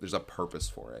 There's a purpose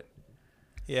for it.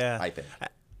 Yeah, I think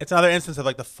it's another instance of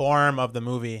like the form of the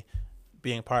movie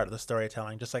being part of the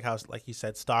storytelling, just like how, like you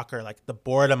said, Stalker, like the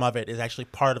boredom of it is actually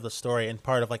part of the story and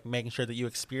part of like making sure that you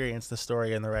experience the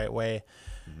story in the right way.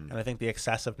 And I think the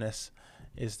excessiveness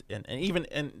is, and even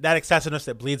that excessiveness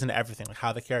that bleeds into everything, like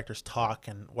how the characters talk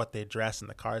and what they dress and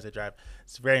the cars they drive.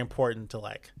 It's very important to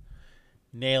like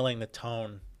nailing the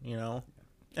tone, you know.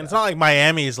 And it's not like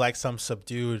Miami is like some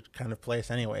subdued kind of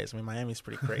place anyways. I mean, Miami's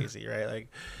pretty crazy, right? Like,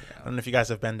 I don't know if you guys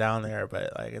have been down there,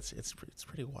 but like it's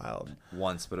pretty wild.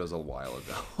 Once, but it was a while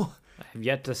ago. I have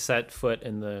yet to set foot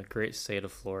in the great state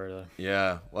of Florida.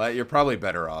 Yeah, well, you're probably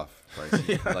better off.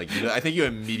 Like, I think you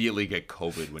immediately get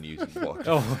COVID when you walk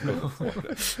to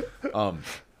Florida.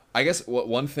 I guess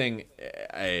one thing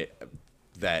I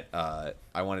that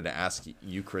I wanted to ask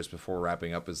you, Chris, before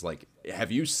wrapping up is like, you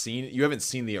haven't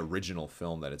seen the original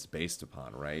film that it's based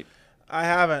upon, right? I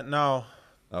haven't. No,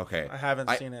 Okay. I haven't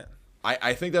seen it.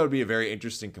 I think that would be a very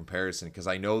interesting comparison because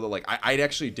I know that like I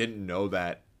actually didn't know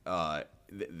that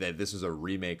that this was a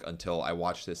remake until I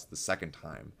watched this the second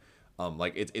time.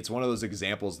 Like it's one of those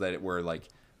examples where like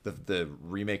the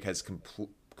remake has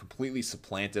completely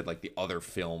supplanted like the other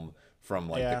film from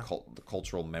like the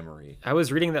cultural memory. I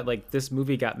was reading that like this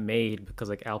movie got made because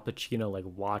like Al Pacino like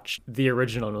watched the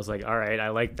original and was like, all right, I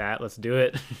like that, let's do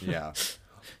it. Yeah.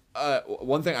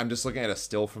 One thing, I'm just looking at a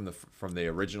still from the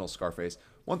original Scarface.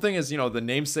 One thing is, the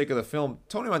namesake of the film,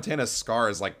 Tony Montana's scar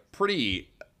is like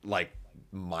pretty like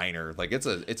minor. Like it's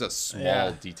a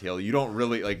small detail. You don't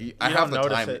really like. Half the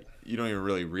time you don't even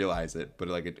really realize it, but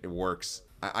like it works.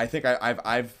 I think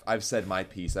I've said my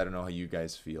piece. I don't know how you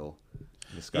guys feel.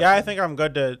 Yeah, I think I'm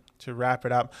good to wrap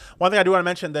it up. One thing I do want to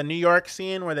mention, the New York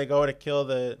scene where they go to kill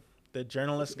the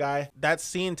journalist guy, that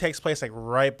scene takes place like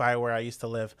right by where I used to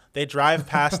live. They drive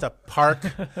past a park.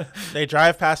 They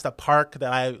drive past a park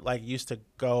that I like used to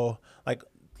go,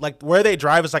 like where they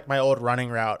drive is like my old running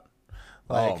route.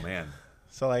 Like, oh man.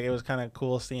 So like it was kind of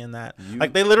cool seeing that.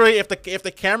 Like they literally, if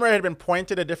the camera had been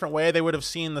pointed a different way, they would have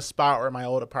seen the spot where my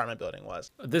old apartment building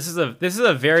was. This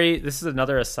is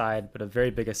another aside, but a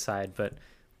very big aside. But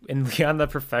in Leon the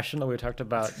Professional, we talked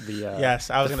about the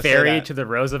the ferry to the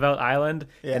Roosevelt Island,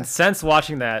 and since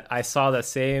watching that, I saw the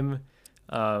same,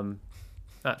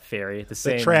 not ferry, the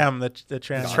same tram. The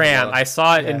tram. I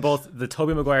saw it in both the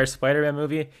Tobey Maguire Spider-Man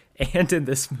movie and in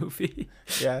this movie.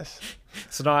 Yes.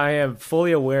 So now I am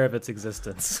fully aware of its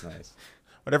existence. Nice.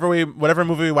 Whatever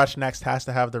movie we watch next has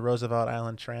to have the Roosevelt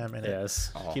Island tram in it.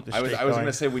 Yes. Keep the I was going. going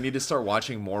to say we need to start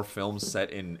watching more films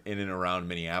set in and around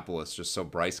Minneapolis, just so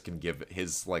Bryce can give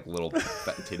his like little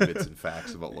tidbits and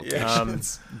facts about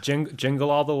locations.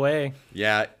 Jingle All the Way.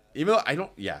 Yeah. Even though I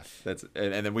don't. Yeah. That's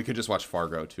and then we could just watch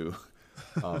Fargo too.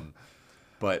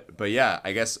 But yeah,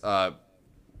 I guess.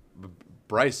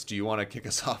 Bryce, do you want to kick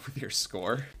us off with your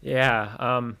score?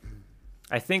 Yeah.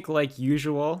 I think like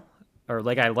usual, or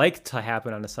like I like to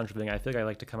happen on Essential Thing, I feel like I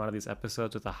like to come out of these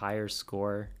episodes with a higher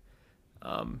score.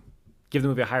 Give the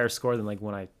movie a higher score than like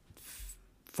when I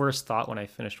first thought when I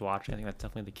finished watching. I think that's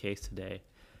definitely the case today.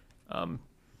 I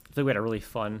think we had a really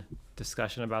fun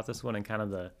discussion about this one and kind of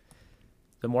the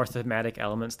more thematic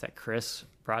elements that Chris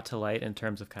brought to light in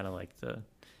terms of kind of like the,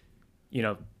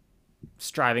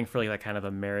 striving for like that kind of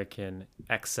American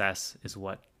excess is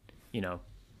what,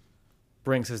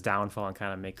 brings his downfall and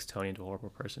kind of makes Tony into a horrible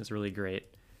person. It's really great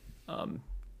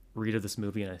read of this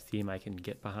movie and a theme I can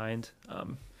get behind.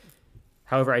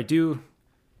 However, I do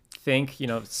think,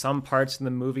 some parts in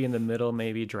the movie in the middle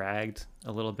maybe dragged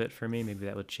a little bit for me. Maybe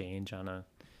that would change on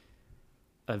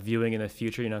a viewing in the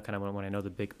future, kind of when I know the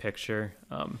big picture.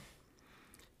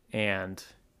 And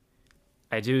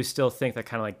I do still think that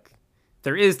kind of like,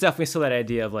 there is definitely still that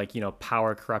idea of like,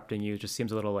 power corrupting you. It just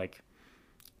seems a little like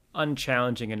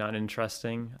unchallenging and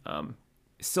uninteresting.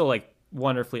 Still like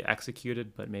wonderfully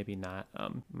executed, but maybe not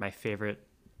my favorite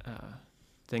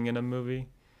thing in a movie.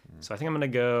 So I think I'm going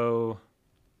to go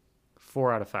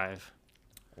 4 out of 5.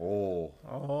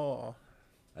 Oh.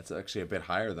 That's actually a bit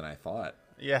higher than I thought.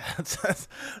 Yeah, that's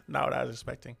not what I was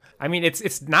expecting. I mean,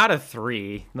 it's not a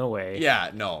 3. No way. Yeah,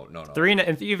 no. 3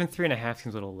 and even 3.5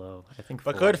 seems a little low. I think.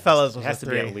 But Goodfellas was has to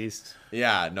 3. be at least.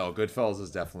 Yeah, no. Goodfellas is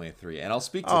definitely a 3, and I'll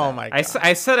speak to that. Oh my god!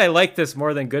 I said I like this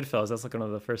more than Goodfellas. That's like one of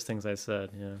the first things I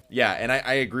said. Yeah. Yeah, and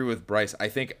I agree with Bryce. I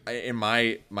think in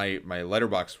my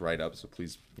Letterboxd write up. So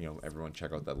please, everyone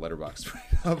check out that Letterboxd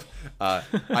write up.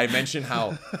 I mentioned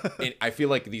how I feel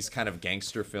like these kind of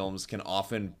gangster films can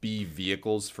often be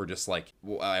vehicles for just like,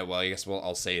 I guess what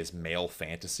I'll say is male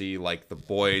fantasy, like the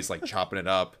boys like chopping it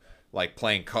up, like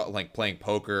playing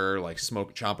poker, like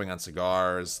chomping on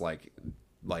cigars, like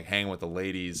hanging with the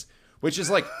ladies, which is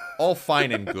like all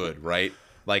fine and good, right?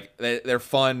 Like they're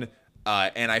fun,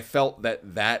 and I felt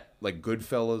that like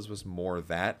Goodfellas was more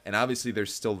that, and obviously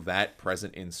there's still that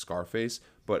present in Scarface,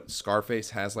 but Scarface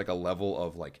has like a level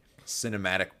of like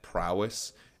cinematic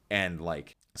prowess and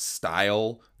like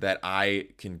style that I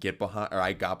can get behind, or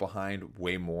I got behind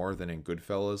way more than in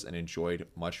Goodfellas and enjoyed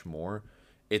much more.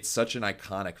 It's such an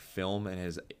iconic film and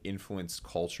has influenced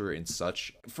culture in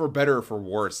such, for better or for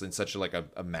worse, in such like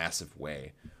a massive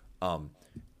way.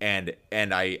 And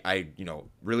I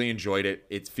really enjoyed it.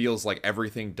 It feels like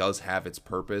everything does have its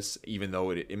purpose, even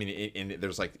though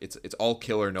there's like it's all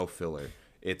killer, no filler.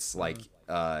 It's like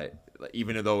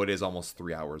even though it is almost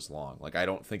 3 hours long, like I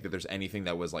don't think that there's anything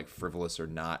that was like frivolous or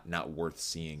not worth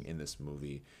seeing in this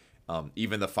movie.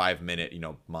 Even the 5-minute,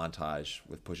 montage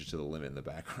with Push It to the Limit in the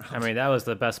background. I mean, that was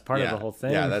the best part of the whole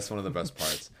thing. Yeah, that's one of the best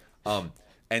parts.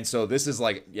 And so this is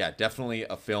like, definitely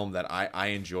a film that I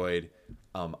enjoyed.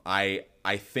 I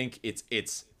think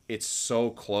it's so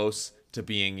close to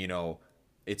being,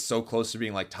 it's so close to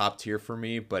being like top tier for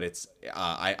me, but it's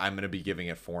I'm gonna be giving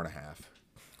it 4.5.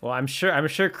 Well, I'm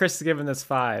sure Chris is giving this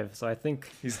 5, so I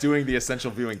think he's doing the essential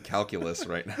viewing calculus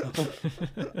right now.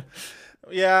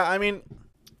 Yeah, I mean,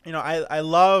 I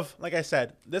love, like I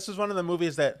said, this is one of the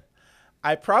movies that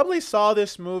I probably saw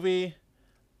this movie.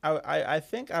 I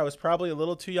think I was probably a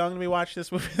little too young to be watching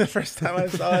this movie the first time I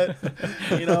saw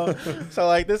it. So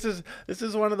like this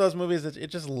is one of those movies that it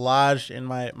just lodged in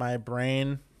my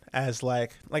brain as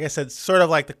like I said, sort of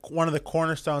like one of the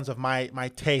cornerstones of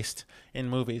my taste in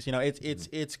movies.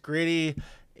 It's gritty,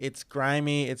 it's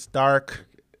grimy, it's dark.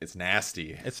 It's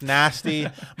nasty.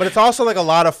 But it's also like a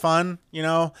lot of fun,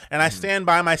 and I stand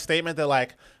by my statement that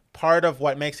like part of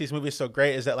what makes these movies so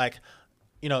great is that like,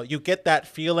 you get that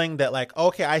feeling that like,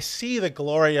 okay, I see the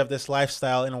glory of this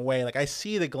lifestyle in a way, like I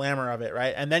see the glamour of it,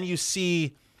 right? And then you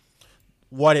see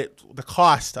the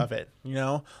cost of it,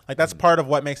 like that's part of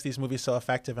what makes these movies so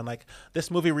effective. And like this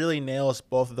movie really nails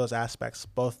both of those aspects,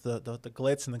 both the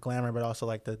glitz and the glamour, but also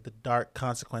like the dark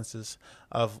consequences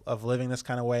of living this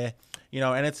kind of way,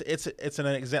 and it's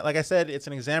like I said, it's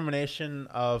an examination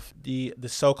of the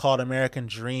so-called American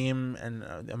dream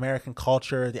and American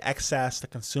culture, the excess, the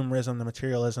consumerism, the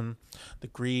materialism, the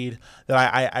greed that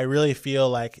I really feel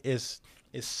like is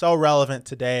so relevant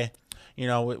today. We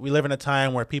live in a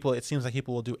time where it seems like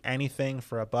people will do anything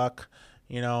for a buck.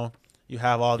 You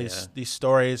have all these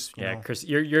stories. Chris,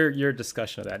 your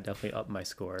discussion of that definitely upped my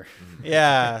score.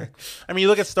 Yeah, I mean, you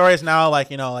look at stories now, like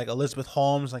like Elizabeth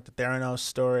Holmes, like the Theranos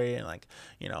story, and like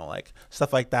like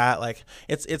stuff like that. Like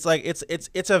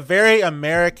it's a very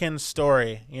American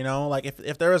story. Like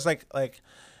if there was like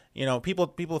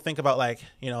people think about like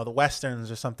the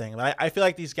westerns or something. But I feel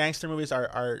like these gangster movies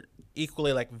are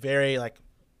equally like very like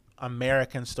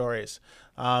American stories,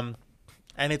 and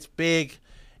it's big,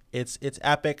 it's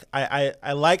epic.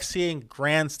 I like seeing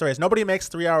grand stories. Nobody makes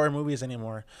 3-hour movies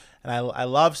anymore, and I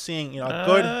love seeing a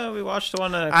good. We watched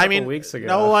one a couple weeks ago.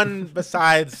 No one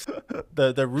besides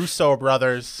the Russo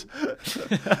brothers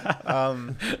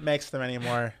makes them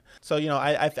anymore. So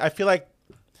I feel like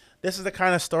this is the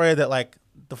kind of story that like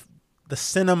the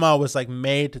cinema was like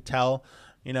made to tell.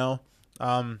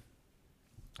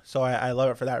 So I love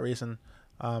it for that reason.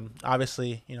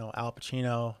 Obviously, Al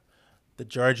Pacino, the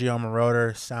Giorgio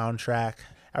Moroder soundtrack,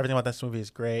 everything about this movie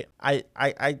is great.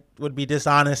 I would be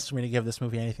dishonest for me to give this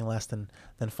movie anything less than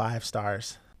 5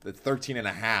 stars. The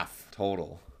 13.5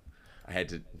 total.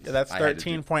 That's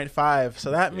 13.5.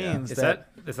 So that means is that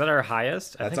our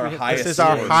highest? That's our highest. This is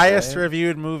our highest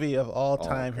reviewed movie of all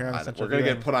time here on Essential Viewing. We're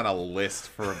gonna get put on a list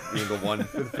for being the one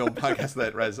film podcast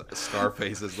that has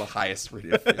Scarface as the highest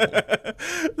rated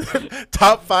film.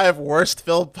 Top 5 worst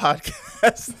film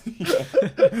podcasts.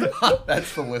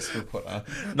 That's the list we're put on.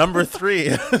 Number 3,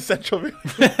 Essential Viewing.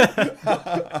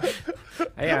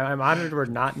 Hey, I'm honored we're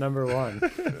not number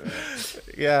 1.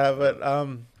 Yeah, but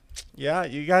yeah,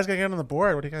 you guys gotta get on the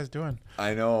board. What are you guys doing?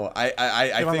 I know.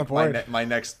 I think my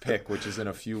next pick, which is in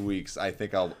a few weeks, I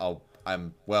think never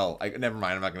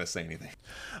mind. I'm not gonna say anything.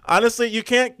 Honestly, you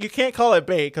can't call it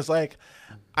bait because like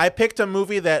I picked a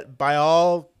movie that by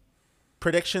all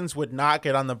predictions would not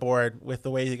get on the board with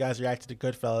the way you guys reacted to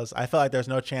Goodfellas. I felt like there's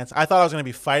no chance. I thought I was gonna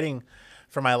be fighting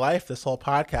for my life this whole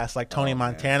podcast, like Tony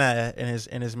Montana in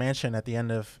his mansion at the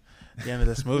end of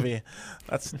this movie.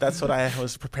 That's what I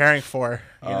was preparing for.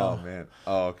 Man.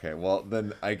 Oh, okay. Well,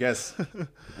 then I guess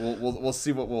we'll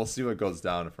see what goes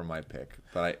down for my pick.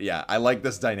 But I like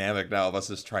this dynamic now of us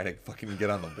just trying to fucking get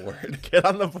on the board. Get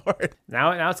on the board.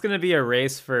 Now it's gonna be a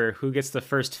race for who gets the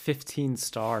first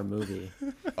 15-star movie.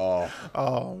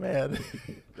 Oh man.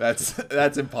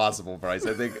 That's impossible, Bryce.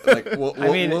 I think like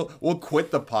we'll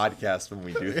quit the podcast when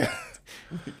we do that.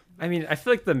 I mean, I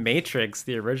feel like The Matrix,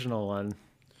 the original one.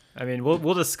 I mean,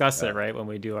 we'll discuss it right when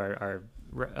we do our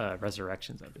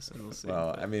Resurrections episode. We'll see.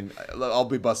 Well, I mean, I'll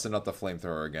be busting up the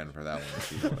flamethrower again for that one,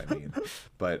 if you know what I mean.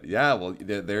 But yeah, well,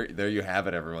 there you have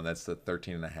it, everyone. That's the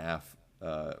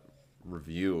 13.5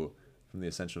 review from the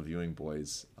Essential Viewing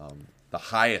Boys. The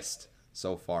highest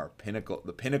so far,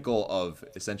 the pinnacle of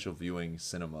essential viewing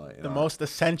cinema. The most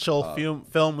essential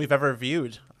film we've ever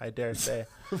viewed, I dare say.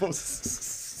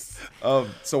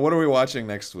 So what are we watching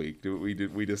next week?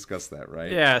 We discussed that,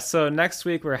 right? Yeah. So next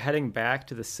week we're heading back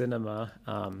to the cinema.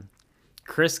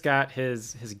 Chris got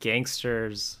his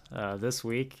gangsters this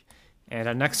week,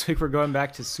 And next week we're going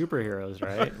back to superheroes,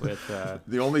 right? With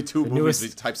the only two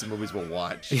types of movies we'll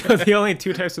watch. The only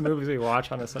two types of movies we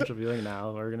watch on Essential Viewing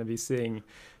now. We're going to be seeing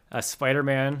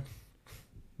Spider-Man,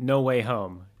 No Way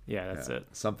Home. Yeah, that's it.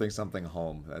 Something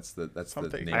home. That's the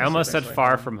name. I almost said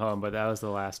Far From Home, but that was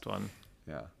the last one.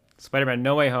 Yeah. Spider-Man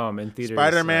No Way Home in theaters.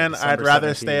 Spider-Man, I'd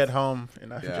rather stay at home.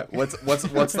 Yeah. What's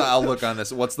the outlook on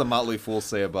this? What's the Motley Fool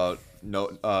say about No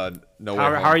Way Home?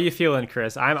 How are you feeling,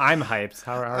 Chris? I'm hyped.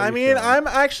 How are you feeling? I'm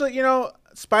actually,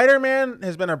 Spider-Man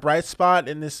has been a bright spot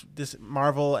in this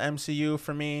Marvel MCU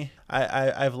for me.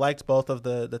 I've liked both of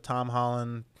the Tom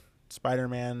Holland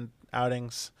Spider-Man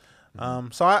outings.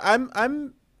 So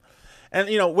I'm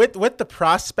and with the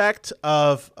prospect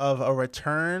of a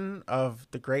return of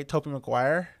the great Tobey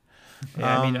Maguire.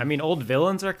 Yeah, I mean, old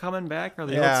villains are coming back. Are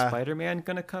the old Spider-Man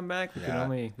gonna come back?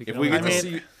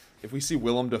 If we see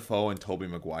Willem Dafoe and Tobey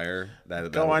Maguire,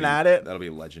 that'll be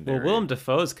legendary. Well, Willem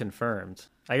Dafoe's confirmed.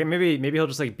 Maybe he'll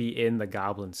just be in the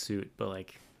Goblin suit, but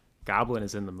Goblin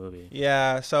is in the movie.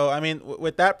 Yeah, so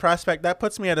with that prospect, that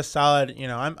puts me at a solid.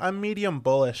 I'm medium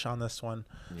bullish on this one.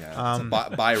 Yeah, it's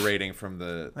a buy rating from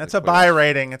the. That's a buy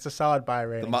rating. It's a solid buy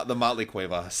rating. The Motley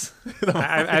Cuevas.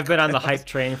 I've been on the hype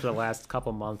train for the last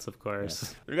couple months, of course.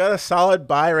 Yes. We got a solid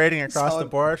buy rating across the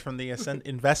board from the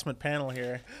investment panel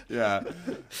here. Yeah.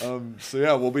 So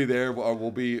yeah, we'll be there.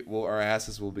 Our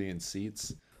asses will be in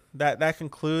seats. That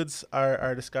concludes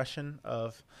our discussion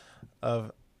of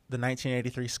the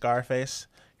 1983 Scarface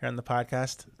here on the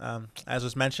podcast. As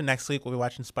was mentioned, next week we'll be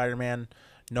watching Spider-Man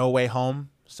No Way Home.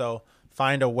 So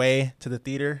find a way to the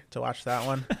theater to watch that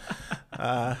one.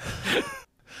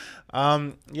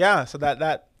 So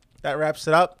that wraps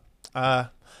it up. I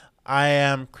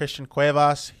am Christian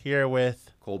Cuevas here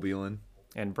with Cole Beelan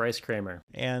and Bryce Kramer.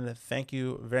 And thank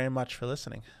you very much for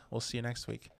listening. We'll see you next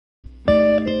week.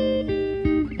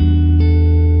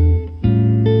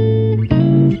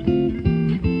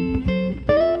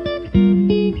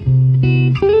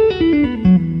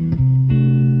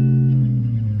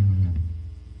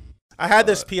 I had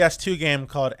this PS2 game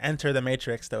called Enter the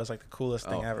Matrix that was the coolest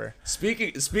thing ever.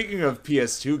 Speaking of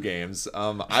PS2 games,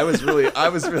 I was really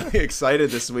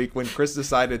excited this week when Chris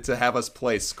decided to have us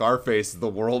play Scarface: The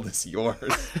World Is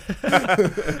Yours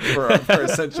for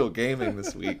Essential Gaming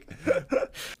this week.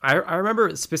 I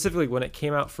remember specifically when it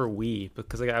came out for Wii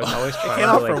because I was always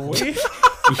trying to for Wii?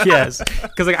 Yes,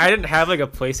 because I didn't have a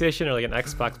PlayStation or an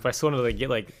Xbox, but I still wanted to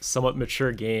get somewhat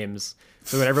mature games.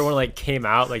 So when everyone came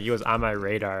out, it was on my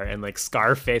radar, and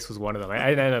Scarface was one of them. I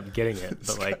didn't end up getting it,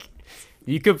 but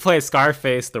you could play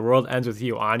Scarface: The World Ends With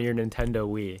You on your Nintendo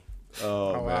Wii.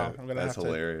 Oh man, I'm gonna that's have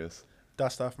hilarious. To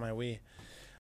dust off my Wii.